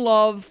I didn't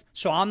love,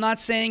 so I'm not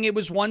saying it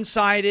was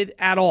one-sided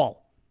at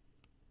all.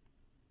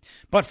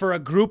 But for a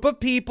group of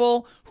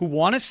people who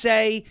want to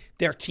say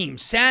they're team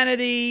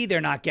sanity,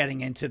 they're not getting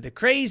into the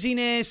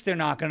craziness, they're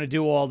not going to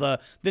do all the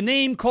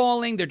name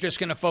calling, they're just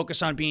going to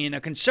focus on being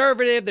a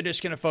conservative, they're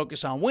just going to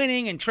focus on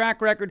winning and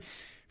track record,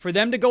 for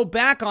them to go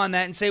back on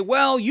that and say,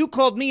 well, you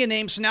called me a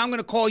name, so now I'm going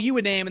to call you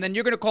a name, and then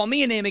you're going to call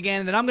me a name again,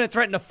 and then I'm going to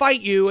threaten to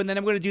fight you, and then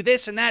I'm going to do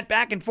this and that,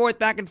 back and forth,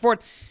 back and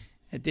forth.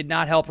 It did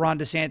not help Ron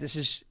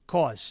DeSantis'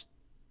 cause.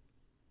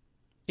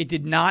 It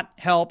did not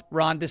help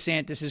Ron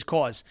DeSantis'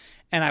 cause.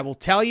 And I will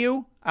tell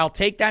you, I'll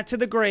take that to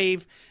the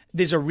grave.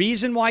 There's a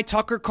reason why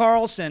Tucker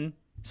Carlson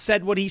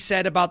said what he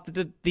said about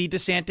the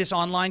DeSantis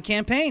online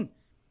campaign.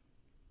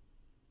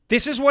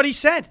 This is what he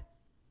said.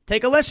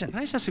 Take a listen. Can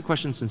I just ask a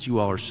question, since you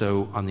all are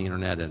so on the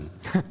internet and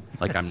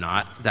like I'm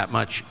not that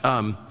much?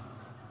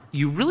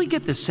 You really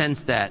get the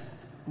sense that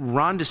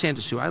Ron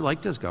DeSantis, who I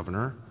liked as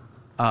governor,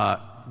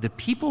 the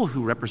people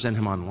who represent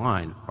him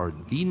online are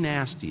the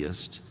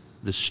nastiest,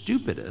 the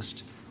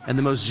stupidest, and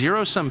the most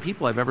zero-sum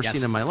people I've ever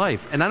seen in my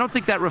life. And I don't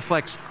think that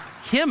reflects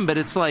him, but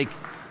it's like,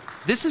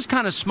 this is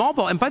kind of small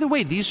ball. And by the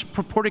way, these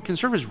purported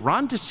conservatives,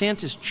 Ron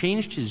DeSantis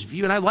changed his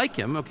view, and I like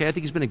him, okay? I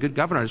think he's been a good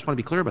governor. I just want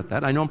to be clear about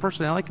that. I know him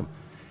personally. I like him.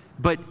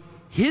 But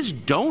his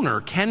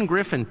donor, Ken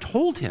Griffin,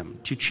 told him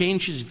to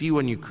change his view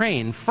on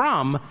Ukraine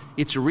from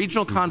it's a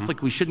regional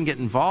conflict we shouldn't get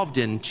involved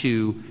in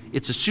to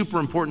it's a super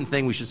important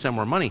thing, we should send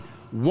more money.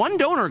 One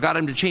donor got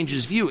him to change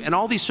his view, and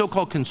all these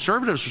so-called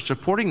conservatives are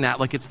supporting that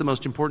like it's the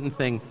most important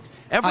thing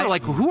ever.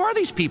 Like, who are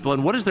these people,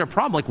 and what is their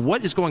problem? Like,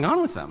 what is going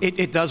on with them?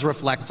 It does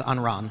reflect on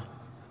Ron,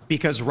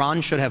 because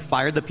Ron should have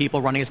fired the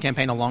people running his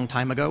campaign a long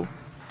time ago.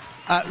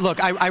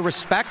 Look, I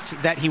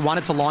respect that he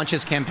wanted to launch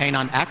his campaign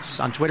on X,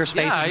 on Twitter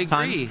Spaces at the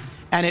time,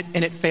 and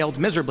it failed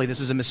miserably. This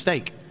is a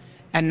mistake.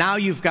 And now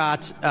you've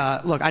got,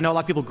 look, I know a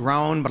lot of people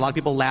groan, but a lot of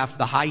people laugh.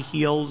 The high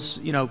heels,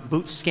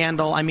 boots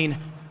scandal. I mean,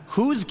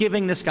 who's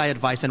giving this guy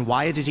advice, and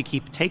why does he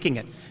keep taking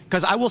it?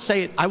 Because I will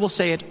say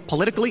it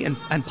politically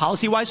and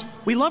policy-wise,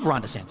 we love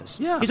Ron DeSantis.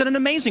 Yeah. He's done an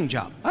amazing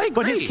job. I agree.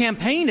 But his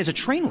campaign is a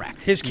train wreck.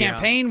 His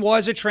campaign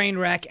was a train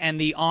wreck,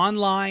 and the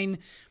online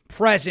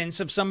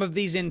presence of some of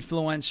these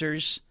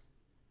influencers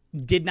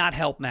did not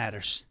help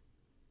matters.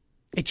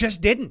 It just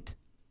didn't.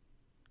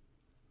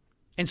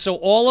 And so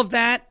all of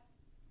that,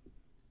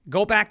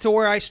 go back to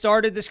where I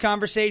started this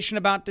conversation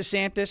about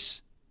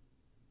DeSantis.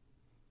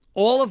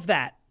 All of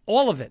that,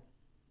 all of it.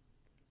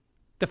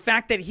 The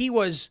fact that he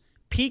was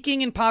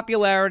peaking in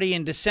popularity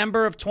in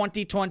December of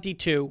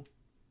 2022.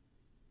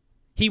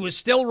 He was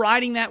still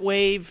riding that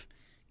wave,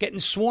 getting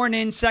sworn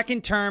in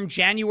second term,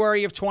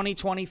 January of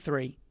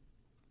 2023.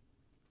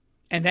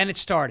 And then it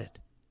started.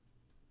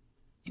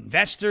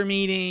 Investor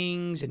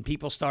meetings, and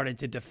people started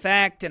to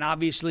defect. And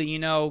obviously,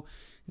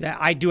 that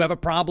I do have a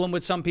problem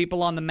with some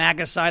people on the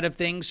MAGA side of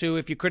things who,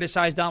 if you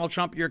criticize Donald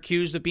Trump, you're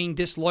accused of being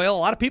disloyal. A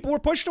lot of people were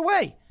pushed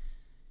away.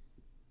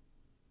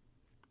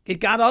 It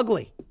got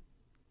ugly.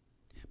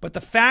 But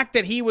the fact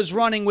that he was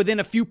running within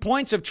a few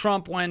points of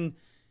Trump when,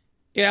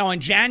 in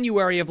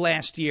January of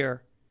last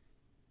year,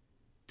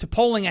 to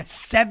polling at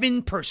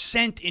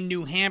 7% in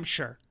New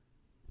Hampshire.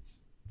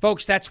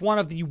 Folks, that's one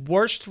of the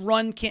worst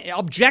run,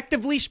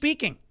 objectively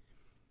speaking.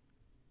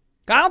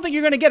 I don't think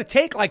you're going to get a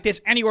take like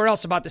this anywhere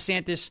else about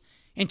DeSantis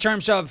in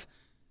terms of,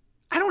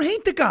 I don't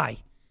hate the guy.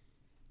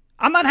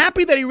 I'm not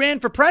happy that he ran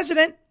for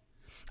president.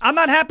 I'm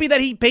not happy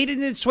that he baited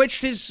and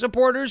switched his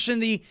supporters in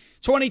the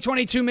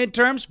 2022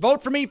 midterms.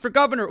 Vote for me for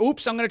governor.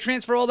 Oops, I'm going to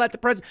transfer all that to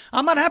president.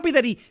 I'm not happy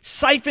that he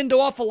siphoned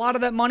off a lot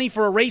of that money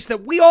for a race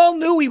that we all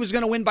knew he was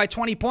going to win by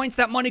 20 points.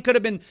 That money could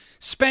have been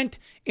spent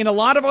in a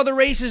lot of other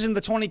races in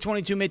the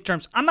 2022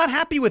 midterms. I'm not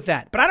happy with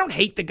that, but I don't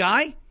hate the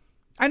guy.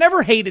 I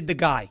never hated the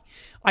guy.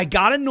 I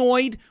got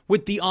annoyed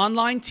with the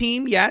online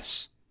team,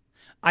 yes.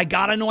 I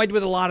got annoyed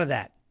with a lot of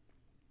that.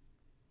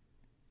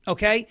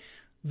 Okay?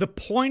 The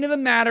point of the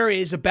matter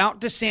is about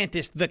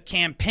DeSantis, the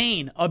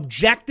campaign,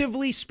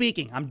 objectively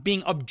speaking, I'm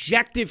being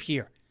objective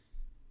here,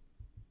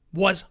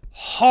 was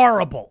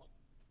horrible.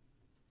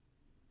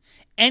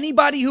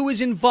 Anybody who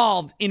was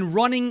involved in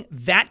running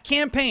that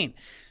campaign,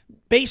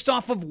 based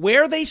off of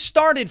where they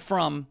started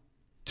from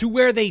to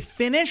where they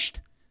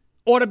finished,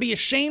 ought to be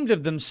ashamed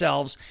of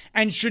themselves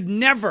and should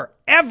never,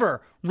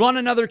 ever run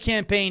another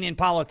campaign in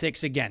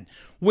politics again.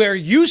 Where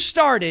you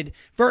started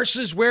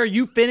versus where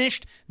you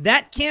finished,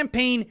 that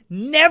campaign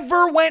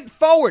never went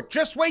forward.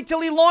 Just wait till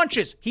he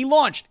launches. He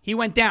launched. He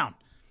went down.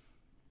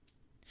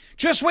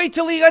 Just wait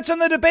till he gets on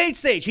the debate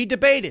stage. He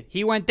debated.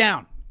 He went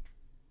down.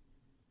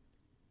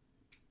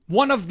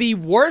 One of the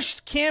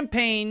worst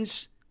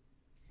campaigns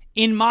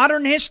in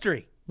modern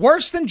history.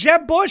 Worse than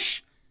Jeb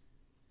Bush.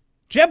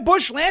 Jeb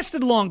Bush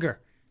lasted longer.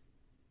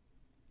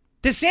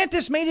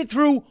 DeSantis made it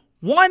through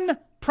one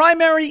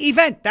primary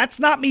event.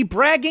 That's not me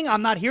bragging.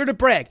 I'm not here to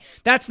brag.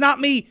 That's not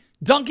me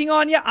dunking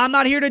on you. I'm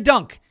not here to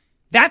dunk.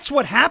 That's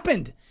what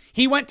happened.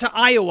 He went to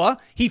Iowa.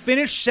 He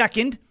finished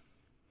second.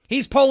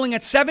 He's polling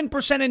at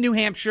 7% in New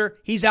Hampshire.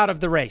 He's out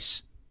of the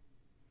race.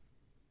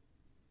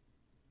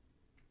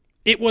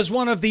 It was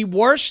one of the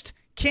worst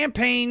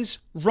campaigns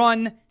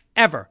run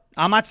ever.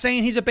 I'm not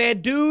saying he's a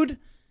bad dude.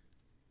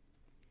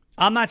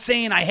 I'm not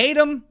saying I hate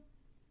him.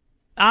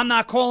 I'm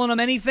not calling him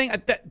anything,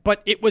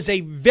 but it was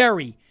a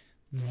very,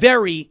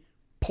 very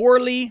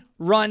poorly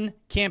run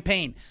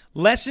campaign.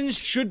 Lessons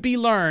should be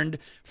learned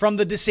from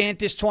the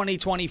DeSantis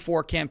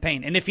 2024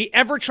 campaign. And if he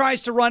ever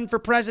tries to run for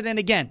president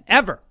again,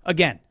 ever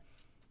again,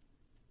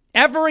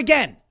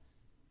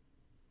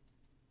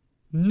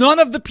 none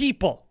of the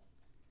people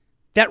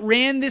that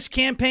ran this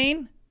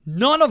campaign,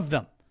 none of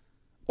them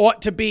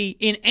ought to be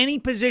in any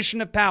position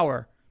of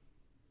power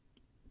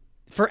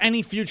for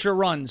any future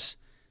runs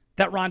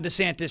that Ron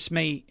DeSantis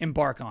may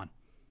embark on.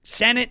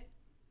 Senate,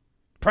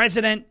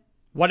 president,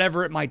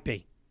 whatever it might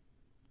be.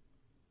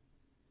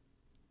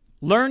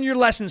 Learn your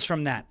lessons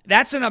from that.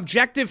 That's an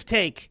objective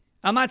take.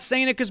 I'm not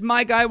saying it because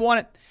my guy won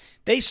it.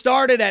 They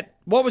started at,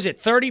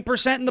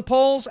 30% in the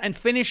polls and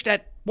finished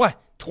at,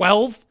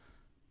 12?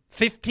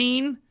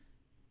 15?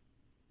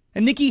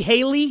 And Nikki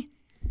Haley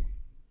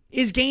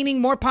is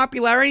gaining more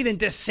popularity than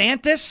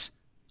DeSantis?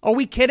 Are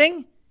we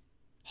kidding?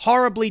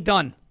 Horribly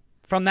done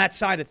from that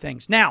side of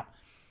things. Now,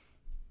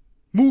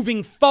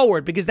 moving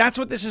forward, because that's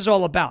what this is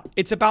all about.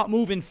 It's about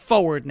moving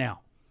forward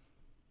now.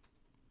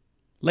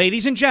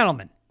 Ladies and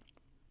gentlemen,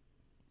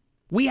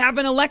 we have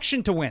an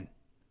election to win.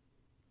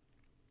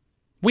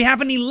 We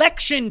have an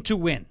election to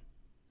win.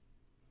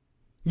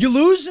 You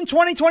lose in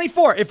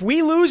 2024. If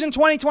we lose in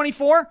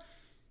 2024,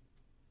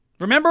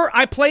 remember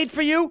I played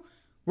for you,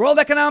 World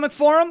Economic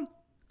Forum,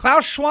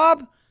 Klaus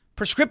Schwab,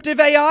 prescriptive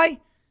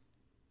AI.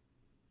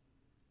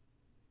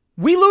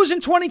 We lose in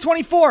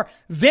 2024,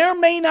 there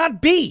may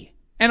not be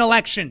an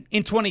election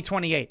in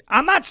 2028.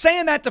 I'm not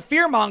saying that to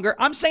fearmonger.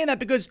 I'm saying that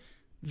because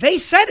they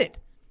said it.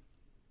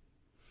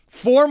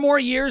 4 more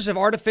years of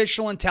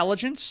artificial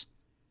intelligence,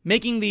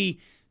 making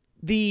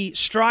the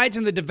strides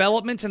and the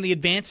developments and the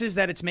advances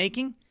that it's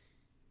making.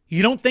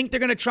 You don't think they're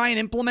going to try and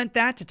implement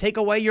that to take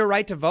away your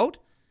right to vote?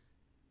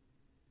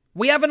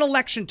 We have an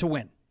election to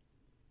win.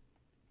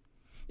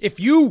 If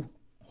you,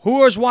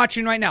 who is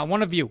watching right now,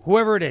 one of you,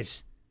 whoever it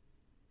is,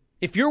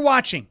 if you're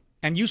watching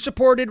and you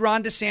supported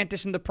Ron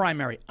DeSantis in the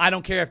primary, I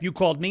don't care if you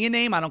called me a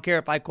name. I don't care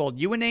if I called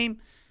you a name.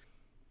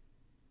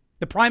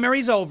 The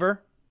primary's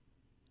over.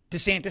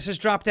 DeSantis has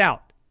dropped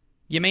out.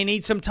 You may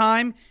need some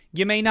time.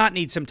 You may not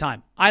need some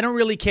time. I don't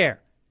really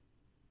care.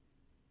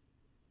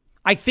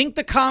 I think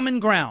the common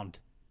ground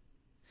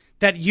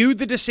that you,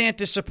 the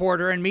DeSantis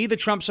supporter, and me, the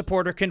Trump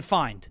supporter, can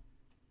find.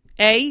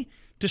 A,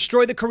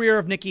 destroy the career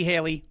of Nikki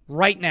Haley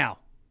right now.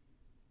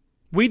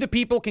 We, the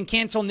people, can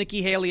cancel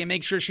Nikki Haley and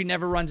make sure she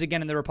never runs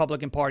again in the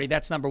Republican Party.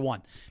 That's number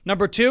one.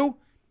 Number two,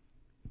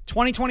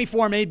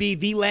 2024 may be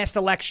the last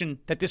election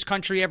that this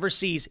country ever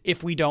sees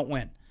if we don't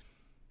win.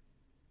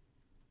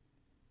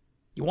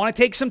 You want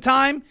to take some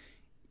time?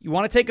 You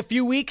want to take a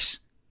few weeks?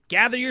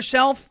 Gather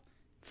yourself?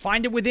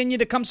 Find it within you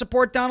to come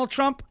support Donald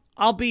Trump?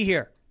 I'll be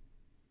here.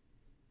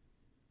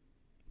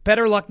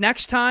 Better luck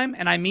next time,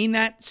 and I mean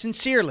that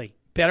sincerely.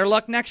 Better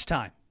luck next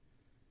time.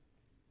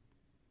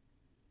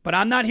 But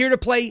I'm not here to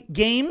play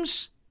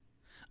games.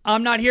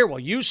 I'm not here, well,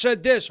 you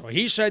said this or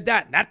he said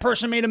that. And that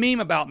person made a meme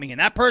about me and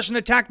that person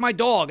attacked my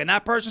dog and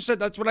that person said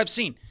that's what I've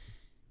seen.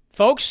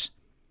 Folks,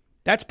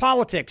 that's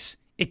politics.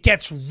 It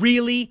gets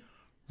really,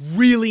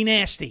 really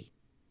nasty.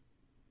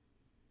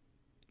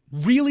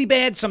 Really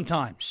bad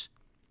sometimes.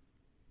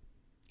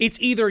 It's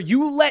either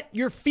you let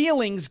your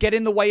feelings get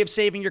in the way of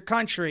saving your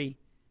country,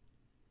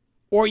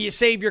 or you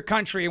save your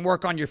country and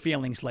work on your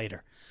feelings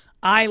later.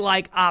 I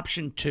like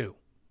option 2.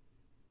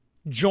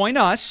 Join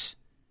us.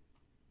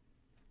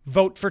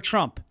 Vote for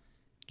Trump.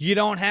 You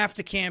don't have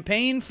to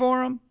campaign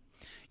for him.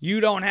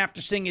 You don't have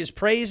to sing his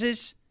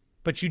praises.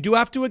 But you do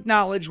have to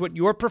acknowledge what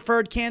your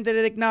preferred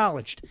candidate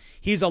acknowledged.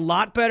 He's a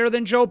lot better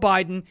than Joe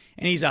Biden,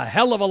 and he's a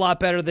hell of a lot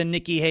better than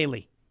Nikki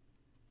Haley.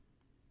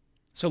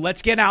 So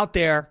let's get out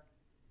there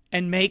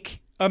and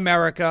make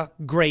America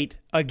great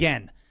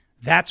again.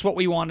 That's what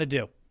we want to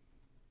do.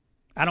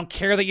 I don't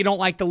care that you don't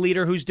like the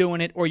leader who's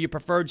doing it or you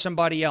preferred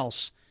somebody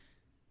else.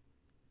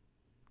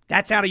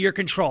 That's out of your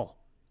control.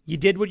 You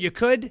did what you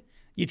could.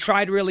 You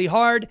tried really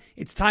hard.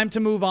 It's time to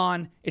move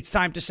on. It's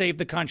time to save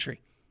the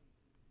country.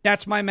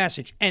 That's my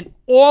message. And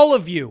all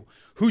of you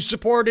who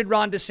supported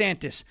Ron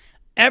DeSantis,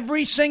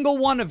 every single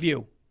one of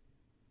you,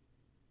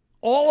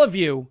 all of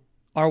you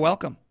are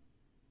welcome.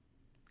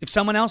 If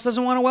someone else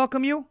doesn't want to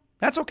welcome you,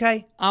 that's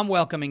okay. I'm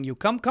welcoming you.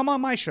 Come on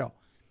my show.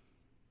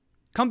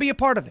 Come be a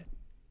part of it.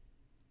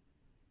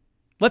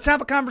 Let's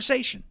have a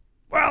conversation.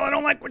 Well, I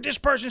don't like what this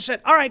person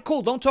said. All right,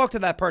 cool. Don't talk to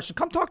that person.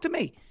 Come talk to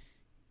me.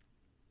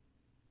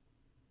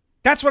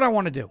 That's what I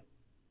want to do.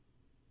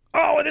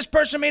 Oh, this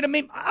person made a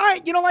meme. All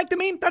right, you don't like the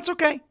meme? That's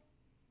okay.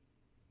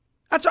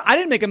 I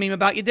didn't make a meme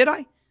about you, did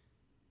I?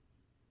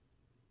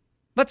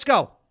 Let's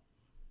go.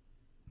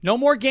 No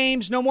more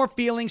games, no more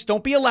feelings.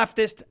 Don't be a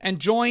leftist and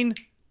join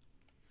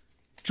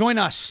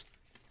us.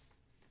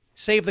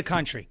 Save the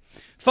country.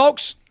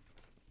 Folks,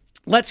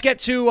 let's get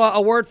to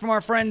a word from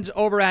our friends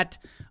over at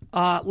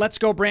Let's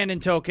Go Brandon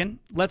Token.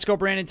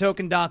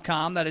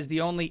 Let'sGoBrandonToken.com. That is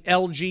the only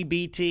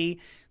LGBT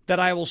that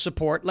I will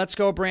support.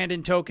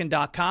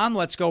 Let'sGoBrandonToken.com.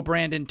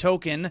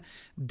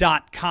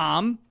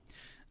 Let'sGoBrandonToken.com.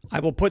 I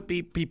will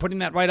be putting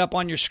that right up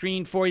on your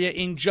screen for you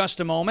in just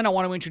a moment. I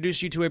want to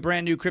introduce you to a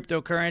brand new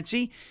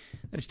cryptocurrency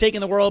that's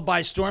taken the world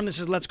by storm. This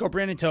is Let's Go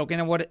Brandon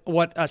Token, and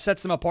what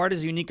sets them apart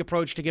is a unique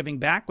approach to giving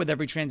back. With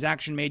every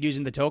transaction made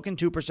using the token,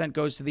 2%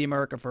 goes to the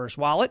America First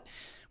wallet,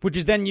 which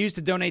is then used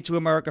to donate to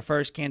America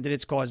First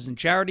candidates, causes, and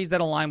charities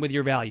that align with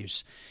your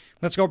values.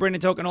 Let's Go Brandon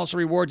Token also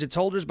rewards its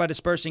holders by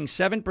dispersing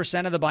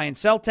 7% of the buy and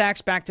sell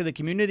tax back to the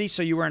community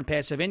so you earn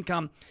passive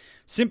income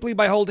simply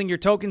by holding your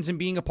tokens and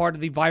being a part of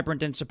the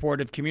vibrant and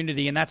supportive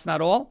community. And that's not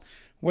all.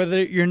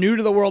 Whether you're new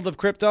to the world of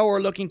crypto or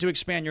looking to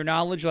expand your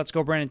knowledge, Let's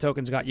Go Brandon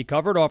Token's got you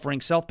covered,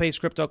 offering self-paced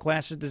crypto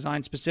classes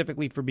designed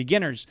specifically for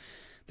beginners.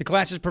 The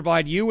classes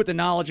provide you with the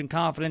knowledge and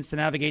confidence to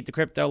navigate the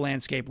crypto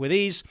landscape with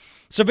ease.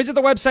 So visit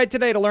the website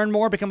today to learn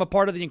more, become a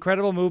part of the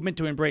incredible movement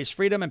to embrace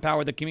freedom,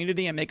 empower the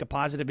community, and make a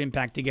positive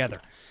impact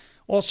together.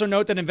 Also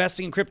note that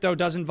investing in crypto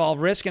does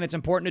involve risk, and it's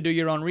important to do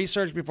your own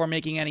research before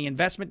making any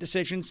investment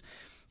decisions.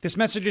 This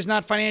message is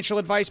not financial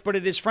advice, but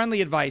it is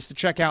friendly advice to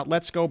check out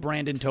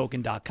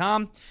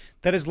Let'sGoBrandonToken.com.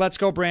 That is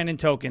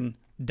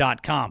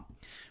Let'sGoBrandonToken.com.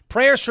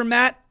 Prayers for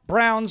Matt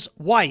Brown's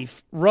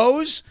wife,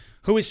 Rose,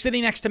 who is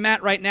sitting next to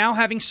Matt right now,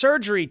 having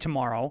surgery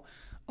tomorrow.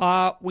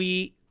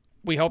 We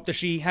hope that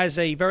she has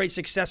a very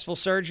successful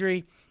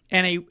surgery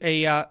and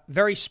a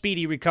very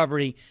speedy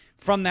recovery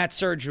from that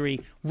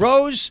surgery.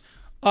 Rose,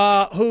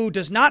 who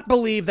does not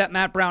believe that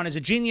Matt Brown is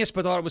a genius,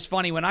 but thought it was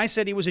funny when I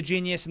said he was a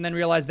genius, and then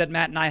realized that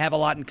Matt and I have a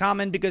lot in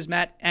common because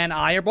Matt and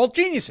I are both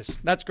geniuses.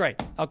 That's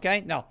great.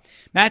 Okay? No.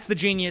 Matt's the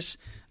genius.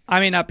 I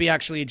may not be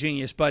actually a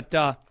genius, but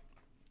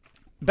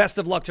best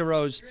of luck to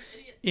Rose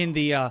in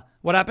the...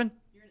 what happened?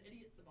 You're an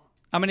idiot savant.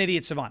 I'm an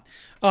idiot savant.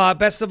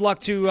 Best of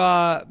luck to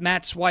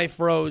Matt's wife,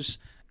 Rose,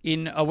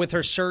 with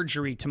her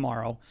surgery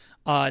tomorrow.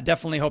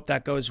 Definitely hope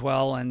that goes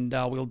well, and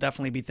we'll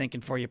definitely be thinking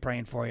for you,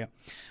 praying for you.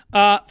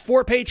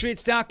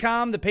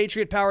 4patriots.com, the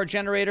Patriot Power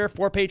Generator,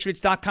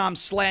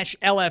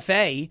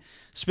 4patriots.com/LFA,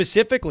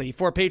 specifically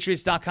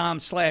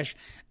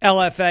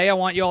 4patriots.com/LFA. I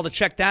want you all to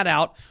check that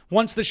out.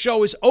 Once the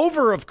show is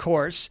over, of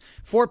course,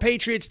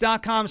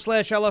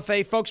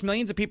 4patriots.com/LFA. Folks,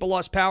 millions of people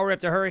lost power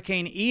after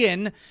Hurricane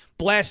Ian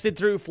blasted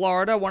through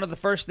Florida. One of the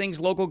first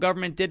things local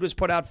government did was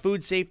put out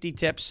food safety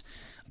tips.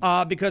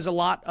 Because a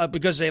lot of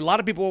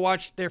people will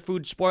watch their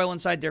food spoil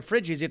inside their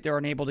fridges if they're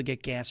unable to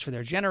get gas for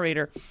their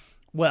generator.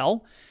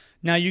 Well,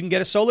 now you can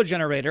get a solar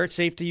generator. It's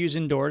safe to use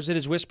indoors. It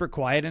is whisper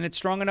quiet, and it's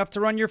strong enough to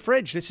run your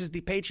fridge. This is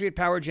the Patriot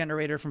Power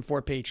Generator from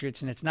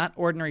 4Patriots, and it's not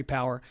ordinary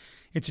power.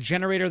 It's a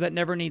generator that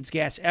never needs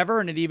gas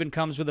ever, and it even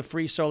comes with a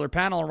free solar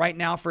panel. Right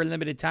now, for a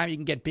limited time, you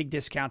can get big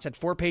discounts at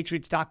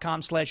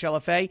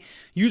 4patriots.com/LFA.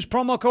 Use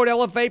promo code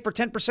LFA for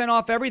 10%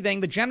 off everything.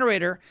 The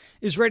generator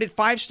is rated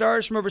 5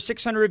 stars from over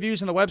 600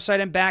 reviews on the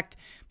website and backed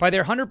by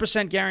their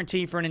 100%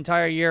 guarantee for an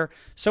entire year,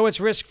 so it's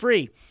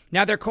risk-free.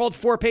 Now, they're called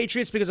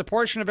 4Patriots because a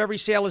portion of every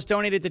sale is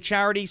donated to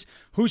charities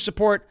who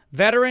support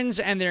veterans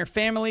and their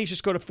families.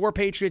 Just go to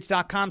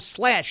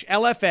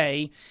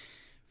 4patriots.com/LFA.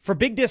 for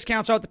big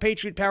discounts out the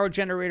Patriot Power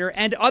Generator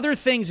and other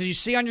things, as you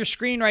see on your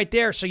screen right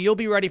there, so you'll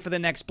be ready for the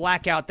next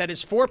blackout. That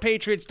is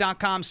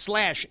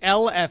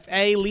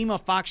 4patriots.com/LFA, Lima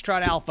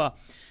Foxtrot Alpha,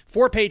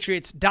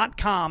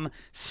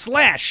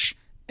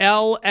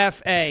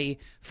 4patriots.com/LFA,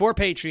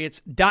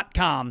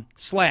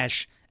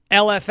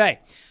 4patriots.com/LFA.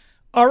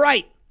 All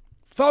right,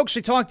 folks,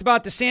 we talked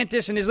about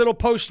DeSantis and his little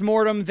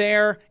postmortem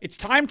there. It's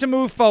time to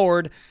move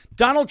forward.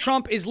 Donald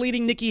Trump is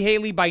leading Nikki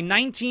Haley by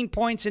 19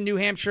 points in New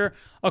Hampshire,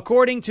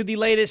 according to the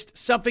latest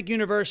Suffolk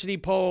University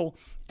poll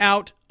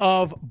out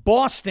of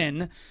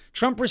Boston.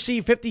 Trump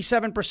received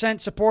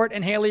 57% support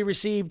and Haley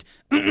received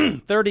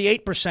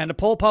 38%. A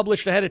poll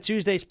published ahead of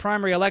Tuesday's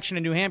primary election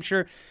in New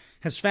Hampshire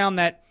has found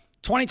that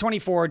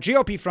 2024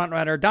 GOP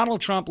frontrunner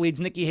Donald Trump leads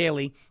Nikki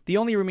Haley, the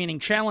only remaining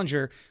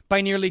challenger, by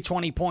nearly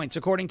 20 points,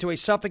 according to a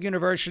Suffolk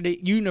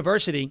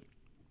University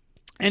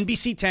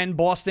NBC 10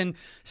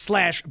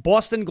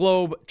 Boston/Boston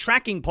Globe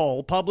tracking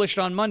poll published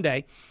on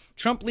Monday.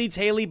 Trump leads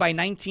Haley by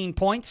 19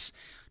 points.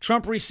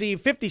 Trump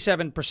received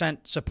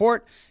 57%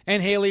 support,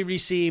 and Haley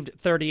received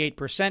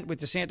 38%.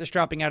 With DeSantis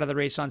dropping out of the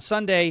race on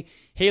Sunday,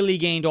 Haley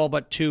gained all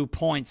but 2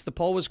 points. The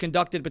poll was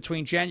conducted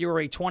between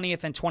January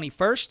 20th and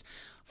 21st.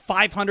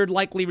 500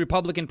 likely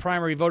Republican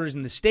primary voters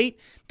in the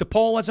state. The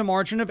poll has a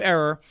margin of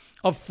error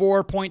of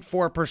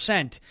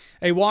 4.4%.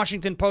 A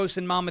Washington Post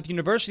and Monmouth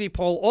University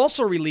poll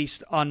also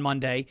released on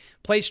Monday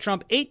placed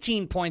Trump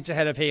 18 points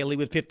ahead of Haley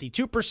with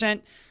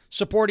 52%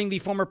 supporting the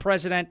former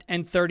president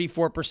and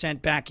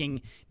 34%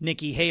 backing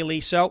Nikki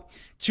Haley. So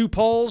 2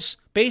 polls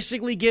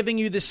basically giving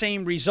you the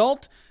same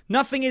result.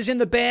 Nothing is in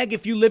the bag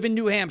if you live in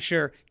New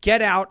Hampshire.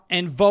 Get out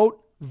and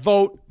vote,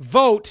 vote,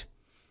 vote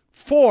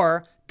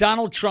for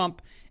Donald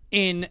Trump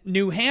in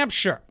New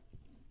Hampshire.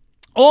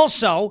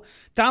 Also,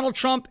 Donald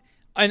Trump,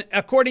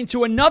 according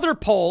to another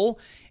poll,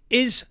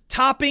 is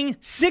topping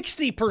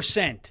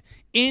 60%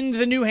 in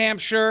the New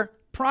Hampshire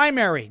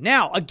primary.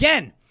 Now,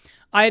 again,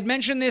 I had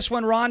mentioned this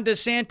when Ron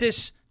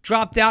DeSantis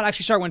dropped out.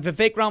 When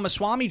Vivek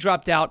Ramaswamy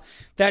dropped out,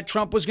 that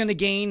Trump was going to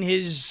gain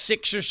his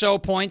 6 or so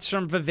points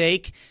from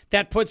Vivek.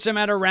 That puts him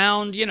at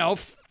around,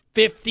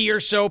 50 or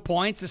so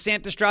points.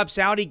 DeSantis drops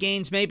out. He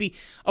gains maybe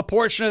a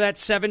portion of that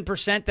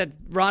 7% that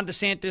Ron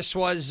DeSantis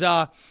was,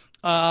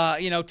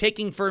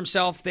 taking for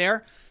himself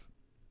there.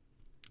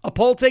 A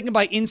poll taken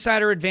by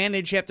Insider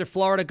Advantage after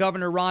Florida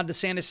Governor Ron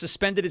DeSantis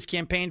suspended his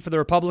campaign for the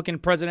Republican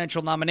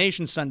presidential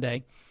nomination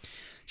Sunday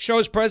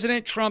shows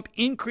President Trump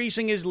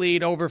increasing his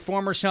lead over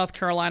former South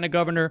Carolina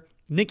Governor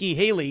Nikki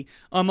Haley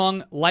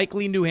among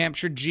likely New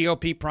Hampshire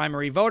GOP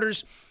primary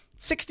voters,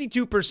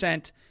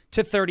 62%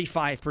 to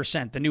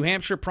 35%. The New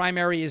Hampshire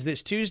primary is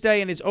this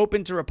Tuesday and is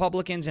open to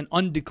Republicans and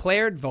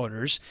undeclared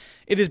voters.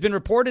 It has been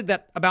reported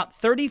that about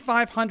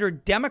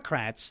 3,500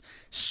 Democrats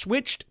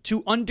switched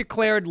to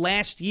undeclared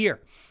last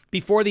year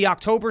before the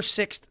October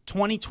 6th,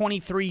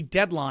 2023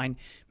 deadline,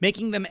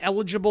 making them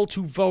eligible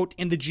to vote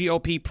in the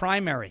GOP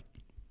primary.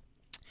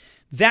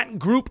 That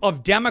group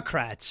of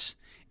Democrats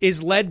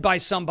is led by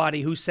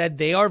somebody who said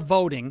they are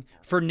voting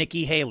for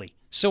Nikki Haley.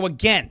 So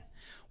again,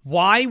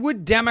 why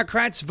would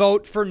Democrats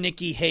vote for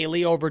Nikki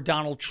Haley over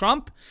Donald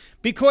Trump?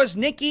 Because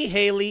Nikki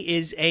Haley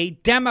is a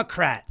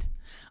Democrat.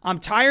 I'm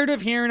tired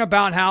of hearing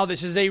about how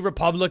this is a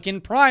Republican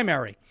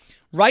primary.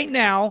 Right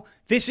now,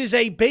 this is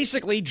a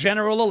basically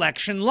general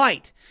election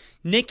light.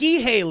 Nikki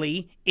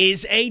Haley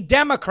is a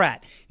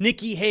Democrat.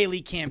 Nikki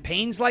Haley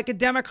campaigns like a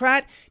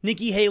Democrat.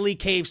 Nikki Haley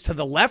caves to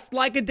the left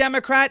like a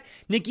Democrat.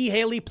 Nikki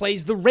Haley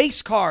plays the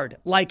race card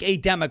like a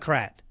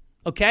Democrat.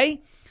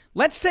 Okay?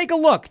 Let's take a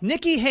look.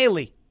 Nikki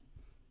Haley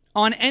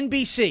on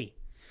NBC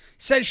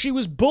says she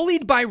was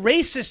bullied by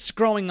racists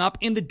growing up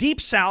in the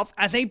Deep South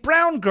as a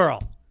brown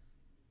girl.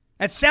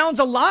 That sounds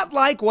a lot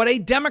like what a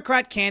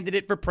Democrat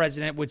candidate for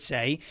president would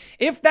say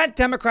if that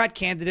Democrat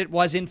candidate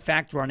was in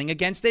fact running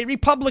against a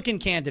Republican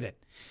candidate.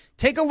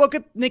 Take a look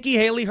at Nikki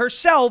Haley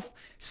herself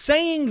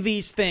saying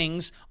these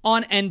things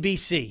on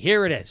NBC.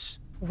 Here it is.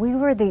 We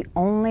were the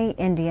only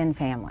Indian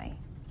family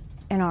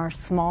in our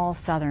small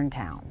southern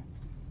town.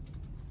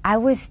 I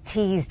was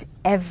teased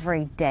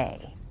every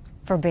day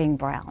for being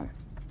brown.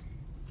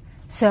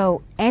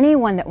 So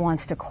anyone that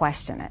wants to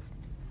question it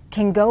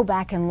can go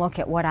back and look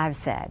at what I've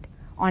said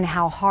on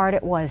how hard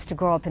it was to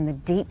grow up in the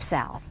Deep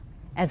South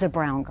as a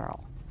brown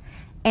girl.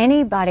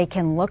 Anybody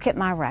can look at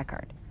my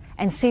record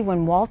and see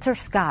when Walter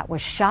Scott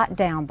was shot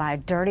down by a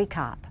dirty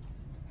cop,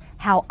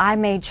 how I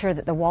made sure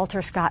that the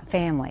Walter Scott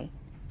family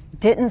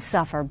didn't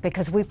suffer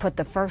because we put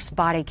the first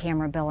body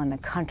camera bill in the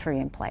country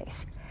in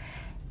place.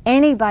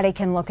 Anybody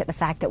can look at the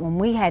fact that when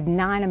we had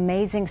 9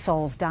 amazing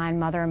souls die in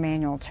Mother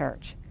Emanuel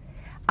Church,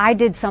 I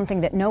did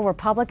something that no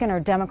Republican or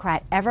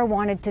Democrat ever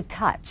wanted to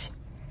touch,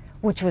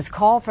 which was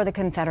call for the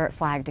Confederate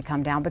flag to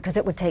come down because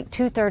it would take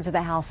 2/3 of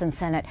the House and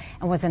Senate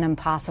and was an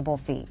impossible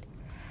feat.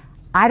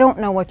 I don't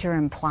know what you're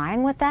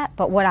implying with that,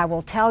 but what I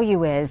will tell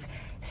you is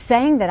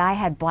saying that I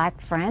had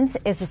black friends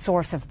is a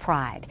source of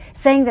pride.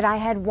 Saying that I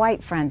had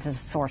white friends is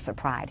a source of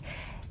pride.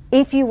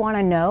 If you want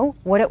to know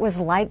what it was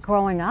like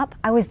growing up,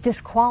 I was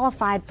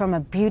disqualified from a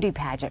beauty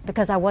pageant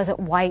because I wasn't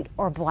white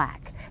or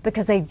black,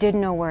 because they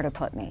didn't know where to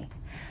put me.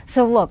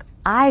 So look,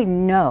 I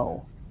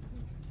know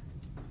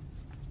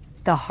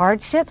the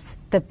hardships,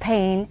 the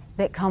pain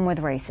that come with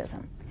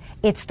racism.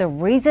 It's the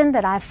reason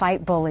that I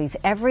fight bullies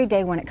every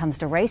day when it comes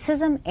to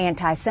racism,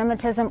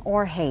 anti-Semitism,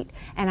 or hate,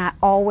 and I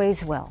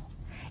always will.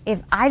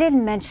 If I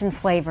didn't mention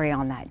slavery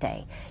on that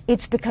day,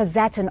 it's because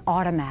that's an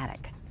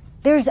automatic.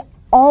 There's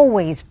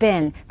always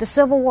been, the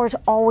Civil War's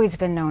always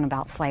been known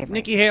about slavery.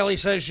 Nikki Haley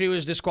says she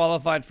was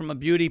disqualified from a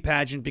beauty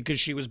pageant because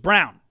she was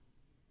brown.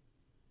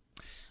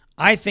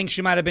 I think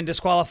she might have been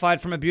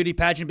disqualified from a beauty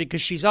pageant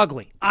because she's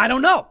ugly. I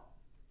don't know.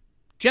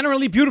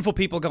 Generally, beautiful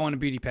people go in a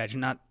beauty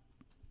pageant, not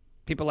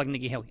people like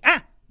Nikki Haley.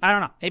 I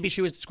don't know. Maybe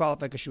she was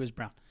disqualified because she was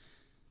brown.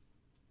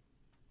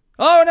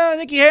 Oh, no,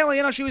 Nikki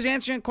Haley, she was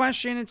answering a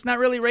question. It's not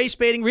really race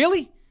baiting.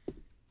 Really?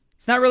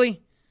 It's not really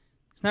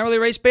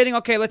race baiting?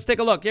 Okay, let's take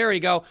a look. There you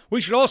go.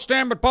 We should all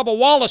stand with Bubba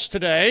Wallace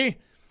today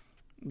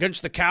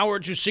against the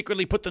cowards who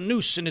secretly put the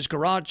noose in his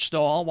garage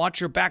stall. Watch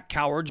your back,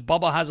 cowards.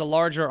 Bubba has a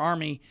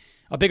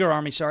bigger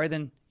army,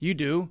 than you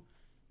do.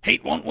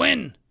 Hate won't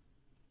win.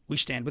 We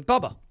stand with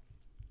Bubba.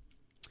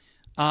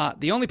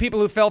 The only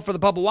people who fell for the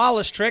Bubba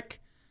Wallace trick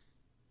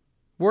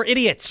were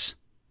idiots.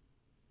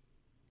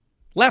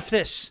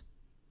 Leftists.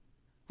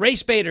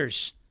 Race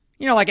baiters.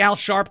 Like Al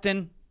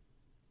Sharpton.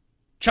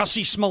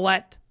 Jussie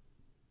Smollett.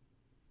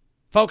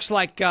 Folks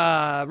like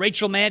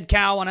Rachel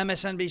Madcow on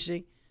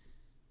MSNBC.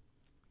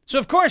 So,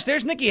 of course,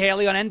 there's Nikki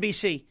Haley on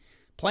NBC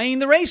playing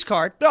the race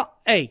card. Well,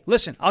 hey,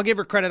 listen, I'll give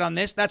her credit on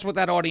this. That's what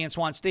that audience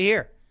wants to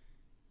hear.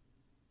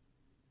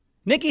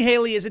 Nikki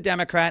Haley is a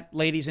Democrat,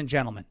 ladies and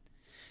gentlemen.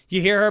 You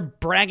hear her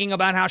bragging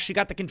about how she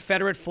got the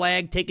Confederate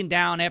flag taken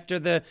down after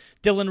the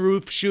Dylan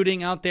Roof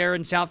shooting out there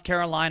in South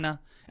Carolina,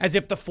 as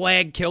if the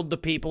flag killed the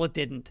people. It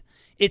didn't.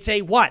 It's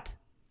a what?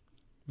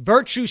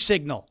 Virtue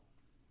signal.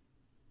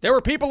 There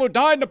were people who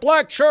died in a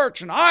black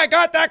church, and I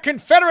got that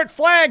Confederate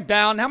flag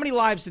down. How many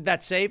lives did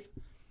that save?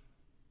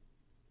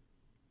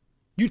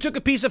 You took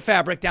a piece of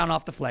fabric down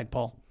off the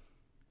flagpole.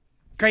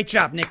 Great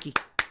job, Nikki.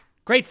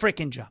 Great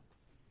freaking job.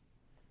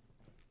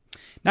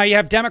 Now you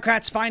have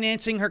Democrats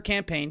financing her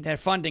campaign. They're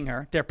funding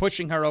her. They're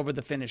pushing her over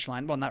the finish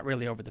line. Well, not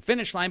really over the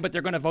finish line, but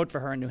they're going to vote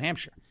for her in New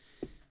Hampshire.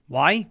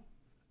 Why?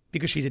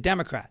 Because she's a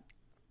Democrat.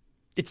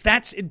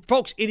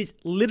 Folks, it is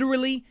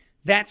literally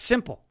that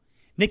simple.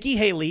 Nikki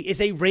Haley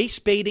is a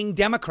race-baiting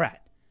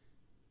Democrat.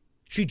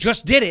 She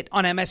just did it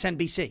on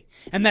MSNBC.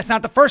 And that's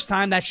not the first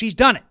time that she's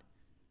done it.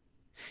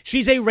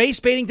 She's a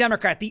race-baiting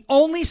Democrat. The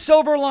only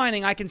silver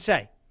lining I can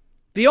say,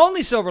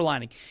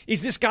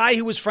 is this guy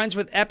who was friends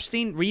with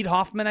Epstein, Reid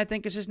Hoffman, I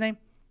think is his name.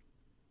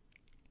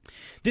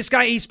 This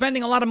guy, he's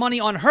spending a lot of money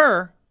on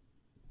her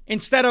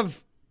instead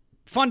of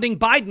funding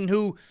Biden,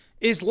 who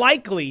is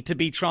likely to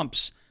be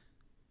Trump's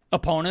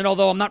opponent,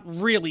 although I'm not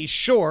really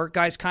sure.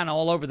 Guy's kind of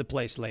all over the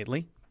place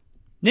lately.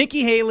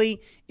 Nikki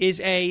Haley is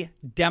a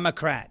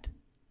Democrat.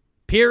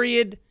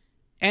 Period.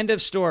 End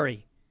of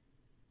story.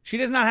 She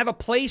does not have a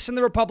place in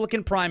the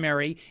Republican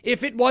primary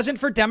if it wasn't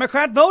for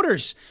Democrat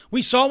voters.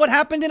 We saw what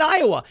happened in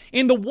Iowa.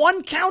 In the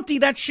one county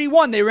that she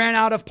won, they ran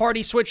out of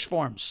party switch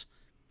forms.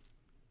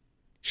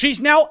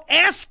 She's now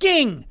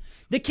asking,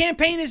 the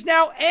campaign is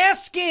now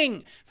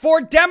asking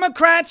for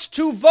Democrats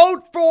to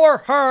vote for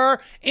her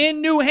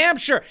in New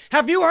Hampshire.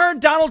 Have you heard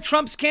Donald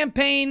Trump's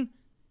campaign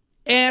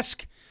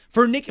ask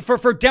for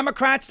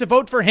Democrats to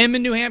vote for him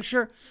in New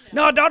Hampshire?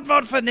 No, don't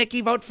vote for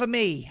Nikki, vote for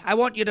me. I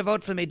want you to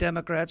vote for me,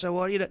 Democrats. I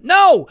want you to.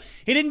 No,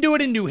 he didn't do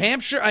it in New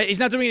Hampshire. He's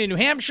not doing it in New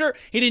Hampshire.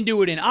 He didn't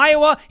do it in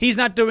Iowa. He's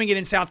not doing it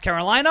in South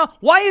Carolina.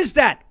 Why is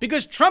that?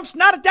 Because Trump's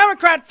not a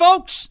Democrat,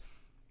 folks.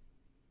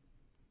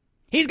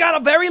 He's got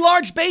a very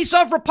large base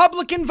of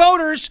Republican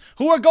voters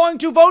who are going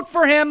to vote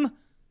for him.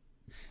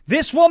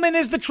 This woman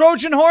is the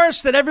Trojan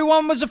horse that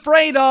everyone was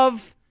afraid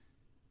of.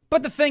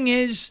 But the thing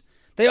is,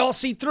 they all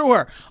see through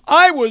her.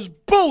 I was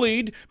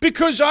bullied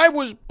because I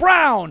was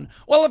brown.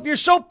 Well, if you're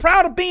so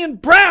proud of being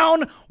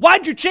brown,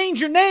 why'd you change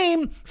your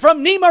name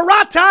from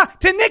Nimarata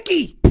to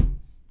Nikki?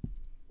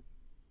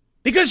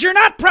 Because you're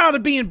not proud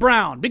of being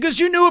brown. Because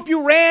you knew if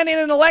you ran in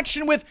an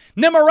election with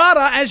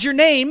Nimarata as your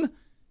name,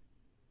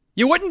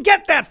 you wouldn't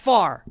get that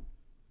far.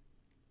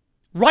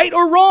 Right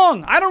or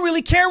wrong, I don't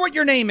really care what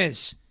your name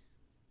is.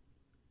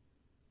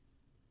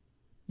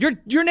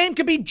 Your name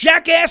could be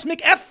Jackass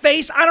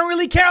McFface. I don't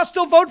really care. I'll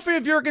still vote for you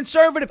if you're a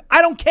conservative.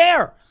 I don't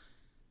care.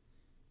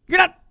 You're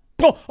not,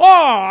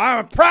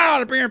 I'm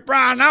proud of being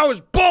brown. I was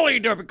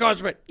bullied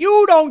because of it.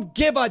 You don't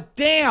give a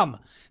damn.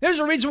 There's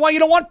a reason why you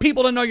don't want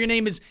people to know your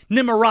name is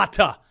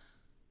Nimarata.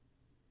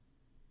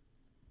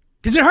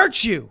 Because it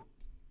hurts you.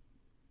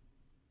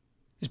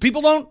 Because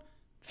people don't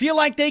feel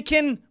like they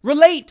can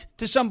relate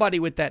to somebody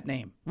with that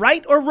name.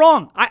 Right or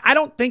wrong? I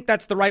don't think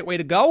that's the right way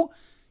to go.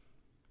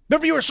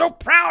 But you were so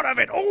proud of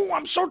it. Oh,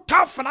 I'm so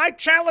tough and I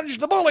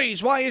challenged the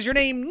bullies. Why is your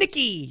name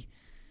Nikki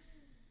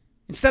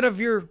instead of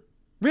your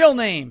real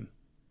name,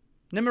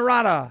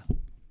 Nimarata?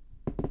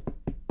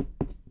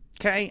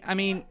 Okay, I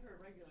mean,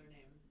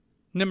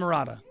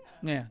 Nimarata.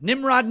 Yeah,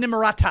 Nimrod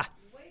Nimarata.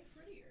 Way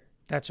prettier.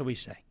 That's what we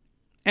say.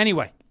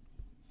 Anyway,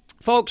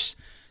 folks,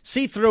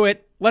 see through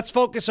it. Let's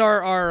focus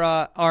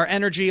our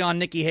energy on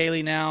Nikki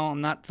Haley now.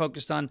 I'm not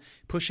focused on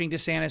pushing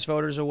DeSantis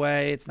voters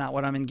away. It's not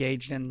what I'm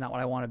engaged in, not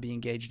what I want to be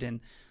engaged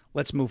in.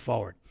 Let's move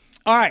forward.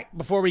 All right,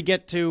 before we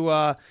get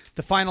to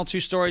the final two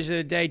stories of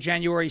the day,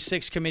 January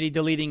 6th committee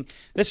deleting,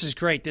 this is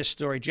great, this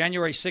story.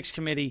 January 6th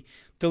committee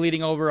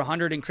deleting over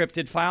 100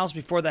 encrypted files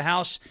before the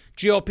House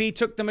GOP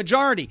took the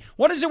majority.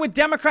 What is it with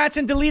Democrats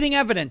and deleting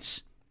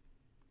evidence?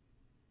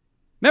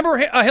 Remember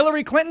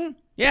Hillary Clinton?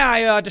 Yeah,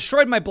 I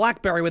destroyed my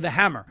BlackBerry with a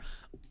hammer.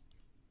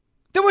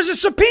 There was a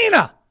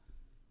subpoena.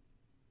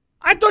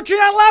 I thought you're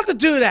not allowed to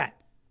do that.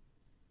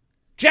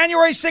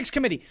 January 6th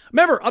committee.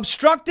 Remember,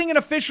 obstructing an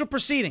official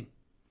proceeding.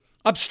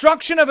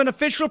 Obstruction of an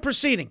official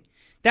proceeding.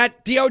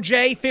 That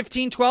DOJ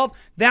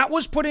 1512, that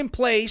was put in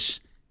place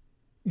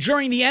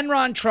during the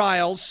Enron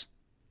trials,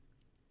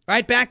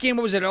 right? Back in,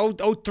 what was it,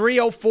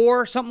 03,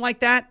 04, something like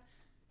that?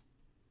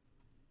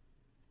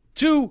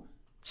 To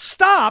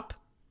stop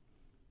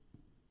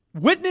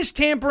witness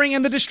tampering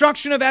and the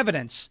destruction of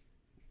evidence.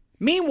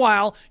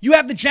 Meanwhile, you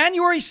have the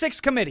January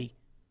 6th committee,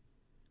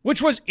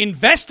 which was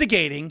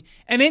investigating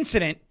an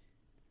incident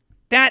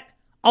that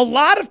a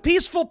lot of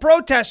peaceful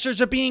protesters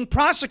are being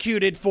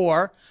prosecuted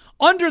for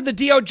under the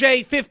DOJ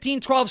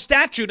 1512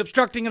 statute,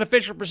 obstructing an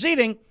official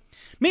proceeding.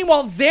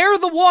 Meanwhile, they're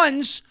the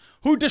ones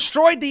who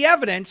destroyed the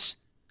evidence,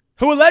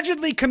 who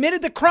allegedly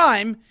committed the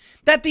crime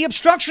that the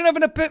obstruction of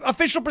an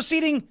official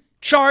proceeding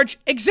charge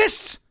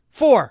exists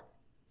for.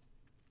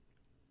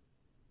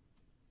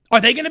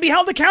 Are they going to be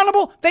held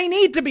accountable? They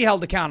need to be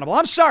held accountable.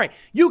 I'm sorry.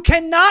 You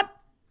cannot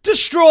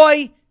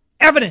destroy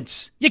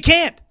evidence. You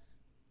can't.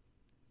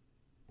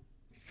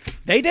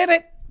 They did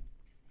it.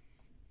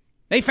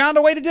 They found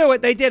a way to do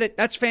it. They did it.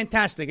 That's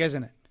fantastic,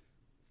 isn't it?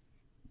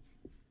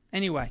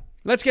 Anyway,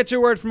 let's get to a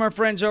word from our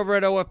friends over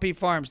at OFP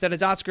Farms. That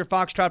is Oscar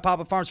Foxtrot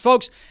Papa Farms.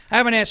 Folks, I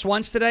haven't asked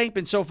once today.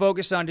 Been so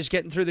focused on just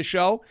getting through the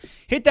show.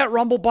 Hit that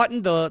Rumble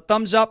button, the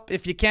thumbs up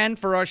if you can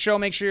for our show.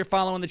 Make sure you're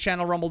following the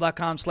channel,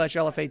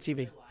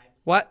 rumble.com/LFATV.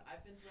 What?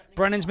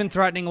 Brennan's been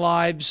threatening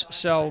lives,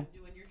 so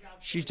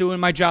she's doing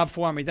my job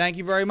for me. Thank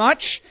you very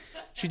much.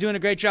 She's doing a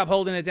great job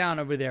holding it down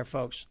over there,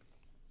 folks.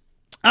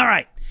 All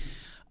right.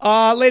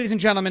 Ladies and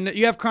gentlemen,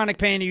 you have chronic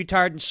pain, are you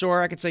tired and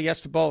sore? I could say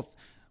yes to both.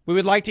 We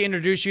would like to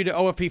introduce you to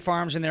OFP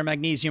Farms and their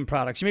magnesium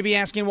products. You may be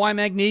asking, why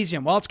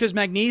magnesium? Well, it's because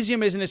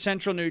magnesium is an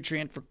essential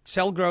nutrient for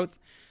cell growth,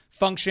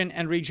 function,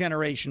 and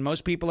regeneration.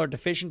 Most people are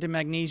deficient in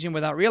magnesium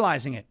without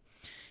realizing it.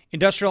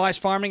 Industrialized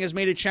farming has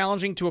made it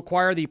challenging to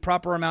acquire the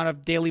proper amount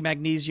of daily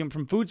magnesium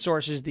from food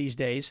sources these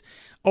days.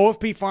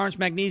 OFP Farms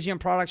magnesium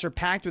products are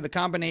packed with a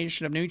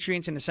combination of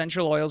nutrients and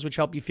essential oils which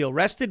help you feel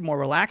rested, more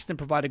relaxed, and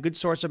provide a good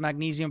source of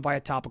magnesium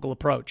via topical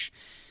approach.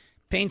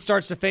 Pain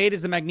starts to fade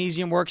as the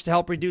magnesium works to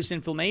help reduce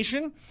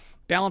inflammation,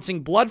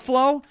 balancing blood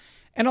flow,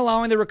 and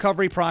allowing the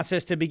recovery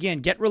process to begin.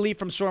 Get relief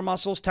from sore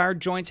muscles,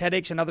 tired joints,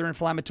 headaches, and other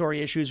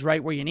inflammatory issues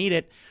right where you need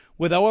it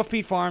with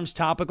OFP Farms'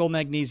 topical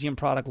magnesium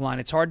product line.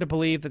 It's hard to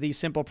believe that these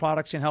simple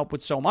products can help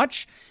with so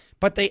much,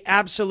 but they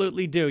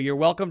absolutely do. You're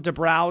welcome to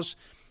browse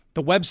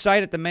the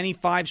website at the many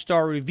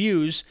 5-star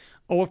reviews.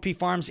 OFP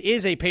Farms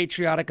is a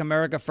patriotic,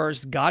 America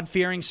First,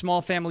 God-fearing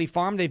small family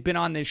farm. They've been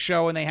on this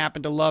show, and they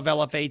happen to love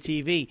LFA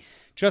TV.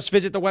 Just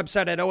visit the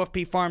website at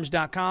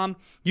ofpfarms.com.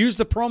 Use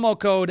the promo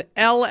code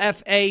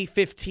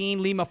LFA15,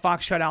 Lima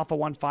Foxtrot Alpha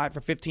 15 for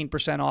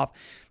 15% off.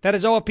 That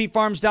is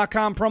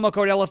ofpfarms.com, promo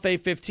code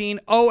LFA15,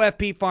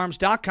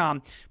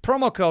 ofpfarms.com,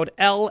 promo code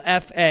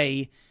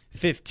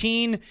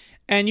LFA15.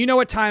 And you know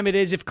what time it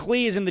is. If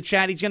Clee is in the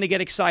chat, he's going to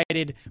get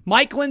excited.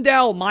 Mike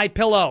Lindell, My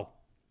Pillow.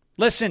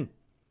 Listen,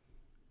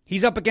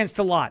 he's up against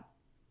a lot.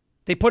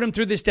 They put him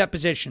through this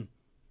deposition.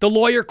 The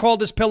lawyer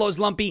called his pillows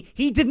lumpy.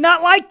 He did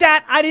not like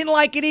that. I didn't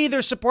like it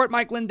either. Support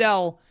Mike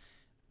Lindell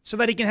so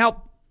that he can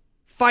help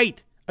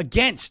fight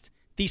against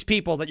these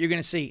people that you're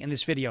going to see in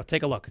this video.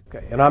 Take a look.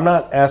 Okay, and I'm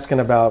not asking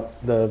about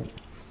the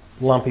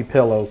lumpy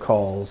pillow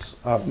calls.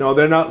 No,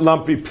 they're not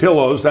lumpy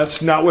pillows.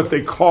 That's not what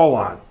they call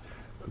on.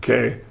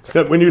 Okay?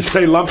 When you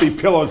say lumpy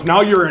pillows,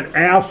 now you're an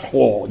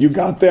asshole. You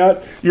got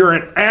that? You're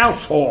an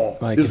asshole,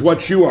 Mike, is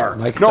what you are.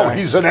 Mike, no, sorry.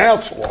 He's an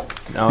asshole.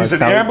 No, he's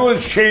an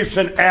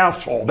ambulance-chasing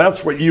asshole.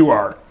 That's what you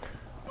are.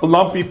 The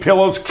lumpy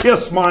pillows,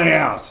 kiss my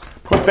ass.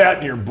 Put that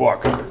in your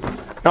book.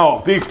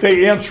 No,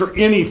 they answer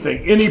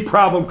anything, any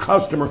problem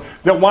customer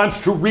that wants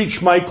to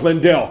reach Mike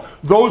Lindell.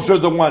 Those are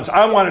the ones.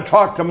 I want to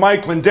talk to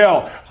Mike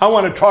Lindell. I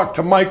want to talk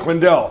to Mike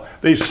Lindell.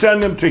 They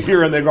send them to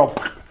here and they go,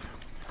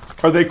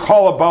 or they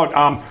call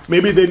about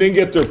maybe they didn't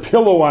get their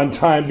pillow on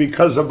time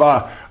because of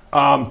the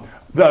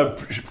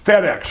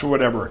FedEx or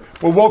whatever.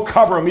 Well, we'll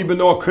cover them even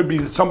though it could be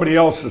somebody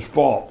else's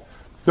fault.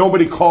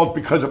 Nobody called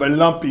because of a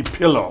lumpy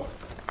pillow.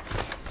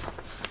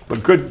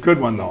 But good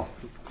one, though.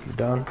 You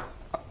done?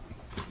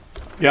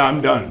 Yeah,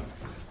 I'm done.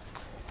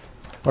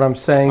 What I'm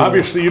saying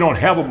obviously, you don't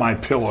have a My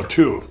Pillow,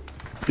 too.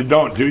 You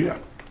don't, do you?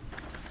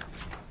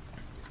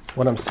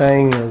 What I'm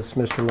saying is,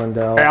 Mr.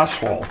 Lindell.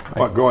 Asshole.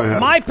 Go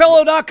ahead.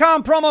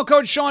 MyPillow.com, promo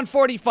code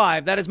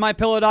Sean45. That is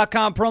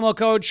MyPillow.com, promo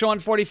code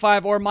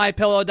Sean45, or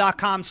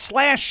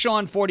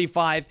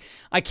MyPillow.com/Sean45.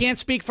 I can't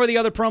speak for the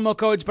other promo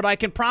codes, but I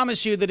can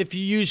promise you that if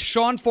you use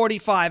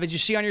Sean45, as you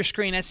see on your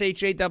screen,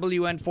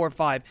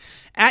 SHAWN45,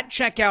 at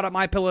checkout at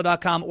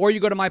MyPillow.com, or you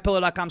go to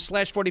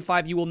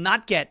MyPillow.com/45, you will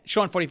not get,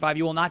 Sean45,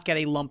 you will not get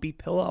a lumpy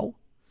pillow.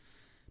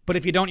 But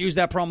if you don't use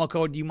that promo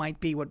code, you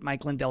might be what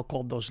Mike Lindell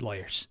called those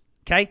lawyers.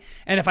 Okay?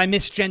 And if I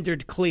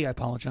misgendered Clee, I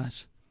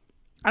apologize.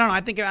 I don't know.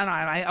 I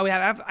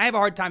have a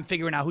hard time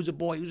figuring out who's a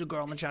boy, who's a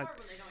girl in the chat. It's hard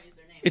when they don't use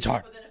their name. It's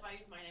hard. But then if I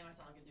use my name, I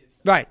sound like a douche.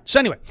 Right. So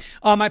anyway,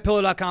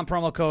 MyPillow.com,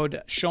 promo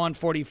code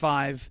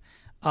Sean45.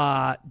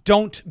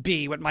 Don't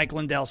be what Mike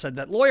Lindell said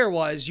that lawyer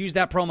was. Use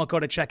that promo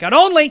code at checkout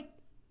only.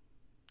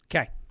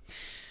 Okay.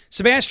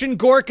 Sebastian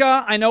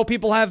Gorka, I know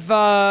people have,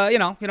 you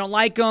don't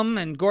like him,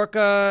 and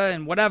Gorka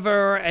and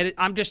whatever. And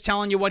I'm just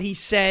telling you what he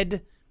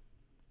said.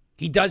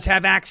 He does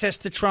have access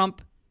to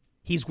Trump.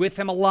 He's with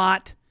him a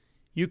lot.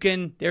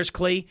 There's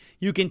Clee.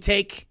 You can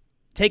take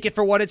it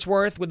for what it's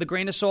worth with a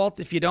grain of salt.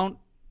 If you don't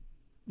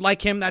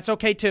like him, that's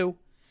okay too.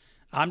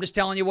 I'm just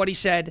telling you what he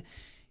said.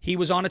 He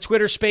was on a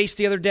Twitter space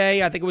the other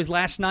day, I think it was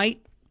last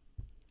night,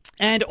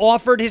 and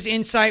offered his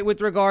insight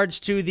with regards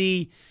to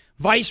the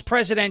vice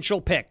presidential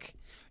pick.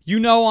 You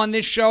know on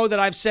this show that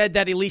I've said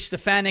that Elise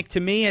Stefanik, to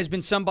me, has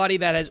been somebody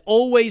that has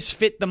always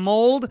fit the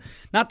mold.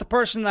 Not the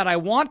person that I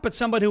want, but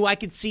somebody who I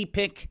could see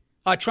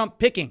Trump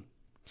picking.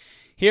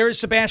 Here is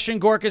Sebastian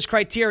Gorka's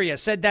criteria.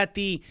 Said that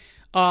the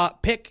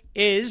pick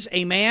is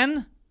a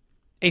man,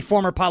 a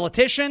former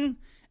politician,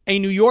 a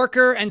New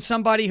Yorker, and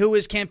somebody who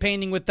is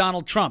campaigning with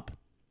Donald Trump.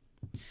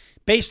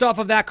 Based off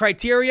of that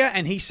criteria,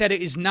 and he said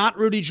it is not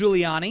Rudy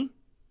Giuliani.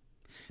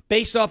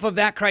 Based off of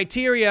that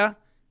criteria,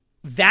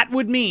 that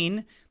would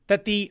mean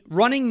that the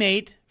running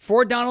mate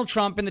for Donald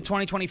Trump in the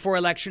 2024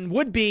 election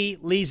would be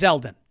Lee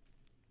Zeldin.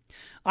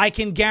 I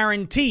can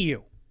guarantee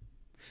you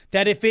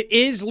that if it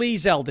is Lee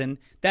Zeldin,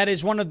 that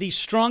is one of the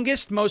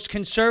strongest, most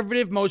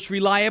conservative, most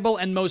reliable,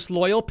 and most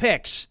loyal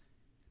picks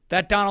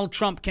that Donald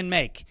Trump can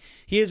make.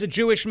 He is a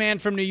Jewish man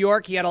from New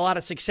York. He had a lot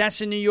of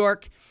success in New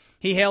York.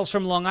 He hails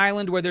from Long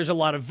Island, where there's a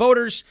lot of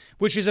voters,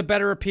 which is a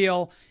better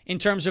appeal in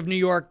terms of New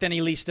York than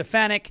Elise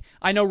Stefanik.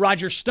 I know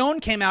Roger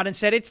Stone came out and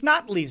said it's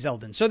not Lee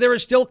Zeldin, so there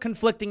is still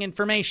conflicting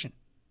information.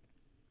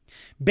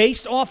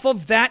 Based off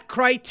of that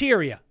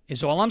criteria,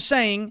 is all I'm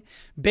saying.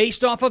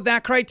 Based off of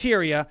that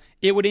criteria,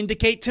 it would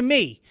indicate to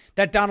me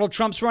that Donald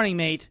Trump's running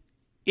mate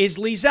is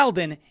Lee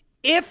Zeldin,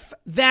 if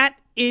that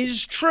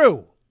is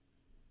true.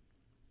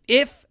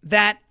 If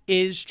that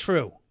is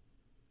true.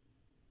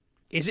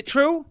 Is it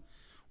true?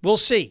 We'll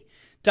see.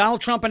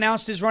 Donald Trump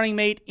announced his running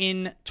mate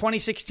in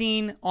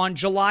 2016 on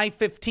July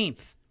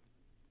 15th.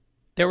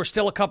 There were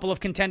still a couple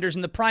of contenders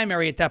in the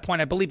primary at that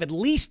point. I believe at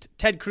least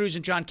Ted Cruz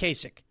and John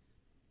Kasich,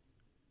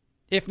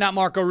 if not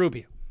Marco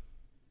Rubio.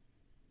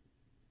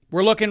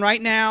 We're looking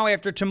right now,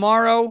 after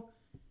tomorrow,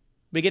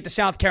 we get to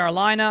South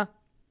Carolina.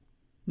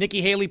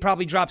 Nikki Haley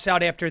probably drops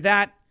out after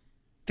that.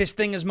 This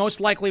thing is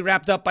most likely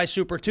wrapped up by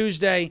Super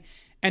Tuesday,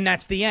 and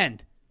that's the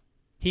end.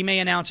 He may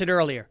announce it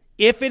earlier.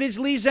 If it is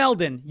Lee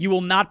Zeldin, you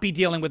will not be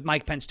dealing with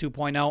Mike Pence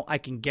 2.0. I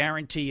can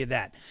guarantee you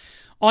that.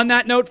 On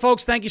that note,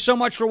 folks, thank you so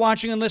much for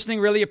watching and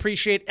listening. Really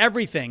appreciate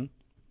everything.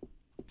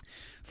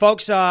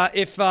 Folks,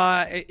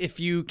 if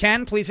you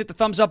can, please hit the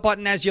thumbs up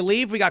button as you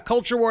leave. We got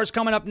Culture Wars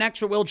coming up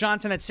next with Will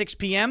Johnson at 6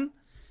 p.m.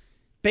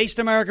 Based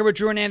America with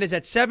Drew Hernandez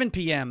at 7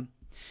 p.m.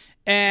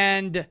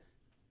 And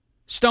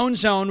Stone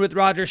Zone with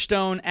Roger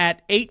Stone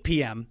at 8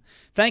 p.m.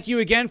 Thank you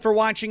again for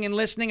watching and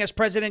listening. As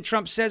President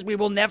Trump says, we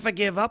will never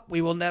give up.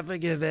 We will never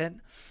give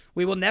in.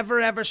 We will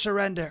never, ever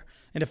surrender.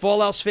 And if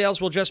all else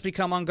fails, we'll just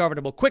become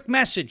ungovernable. Quick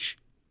message.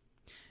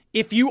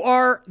 If you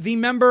are the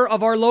member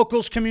of our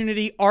locals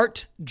community,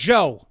 Art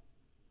Joe,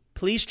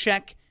 please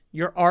check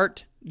your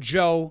Art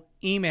Joe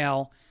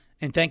email,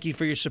 and thank you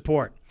for your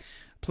support.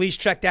 Please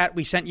check that.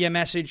 We sent you a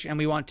message, and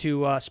we want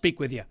to speak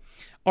with you.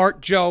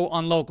 Art Joe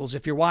on Locals.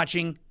 If you're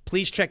watching,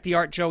 please check the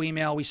Art Joe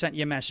email. We sent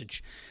you a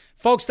message.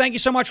 Folks, thank you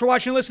so much for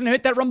watching and listening.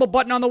 Hit that Rumble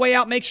button on the way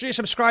out. Make sure you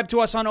subscribe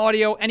to us on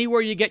audio anywhere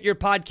you get your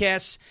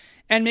podcasts.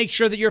 And make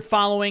sure that you're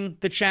following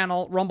the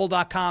channel,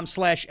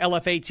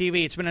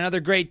 rumble.com/LFATV. It's been another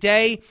great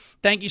day.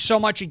 Thank you so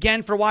much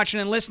again for watching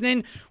and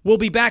listening. We'll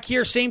be back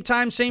here, same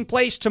time, same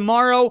place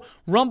tomorrow.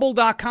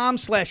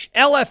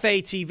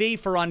 Rumble.com/LFATV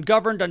for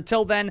Ungoverned.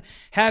 Until then,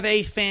 have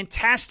a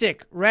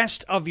fantastic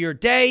rest of your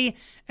day,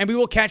 and we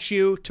will catch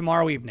you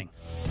tomorrow evening.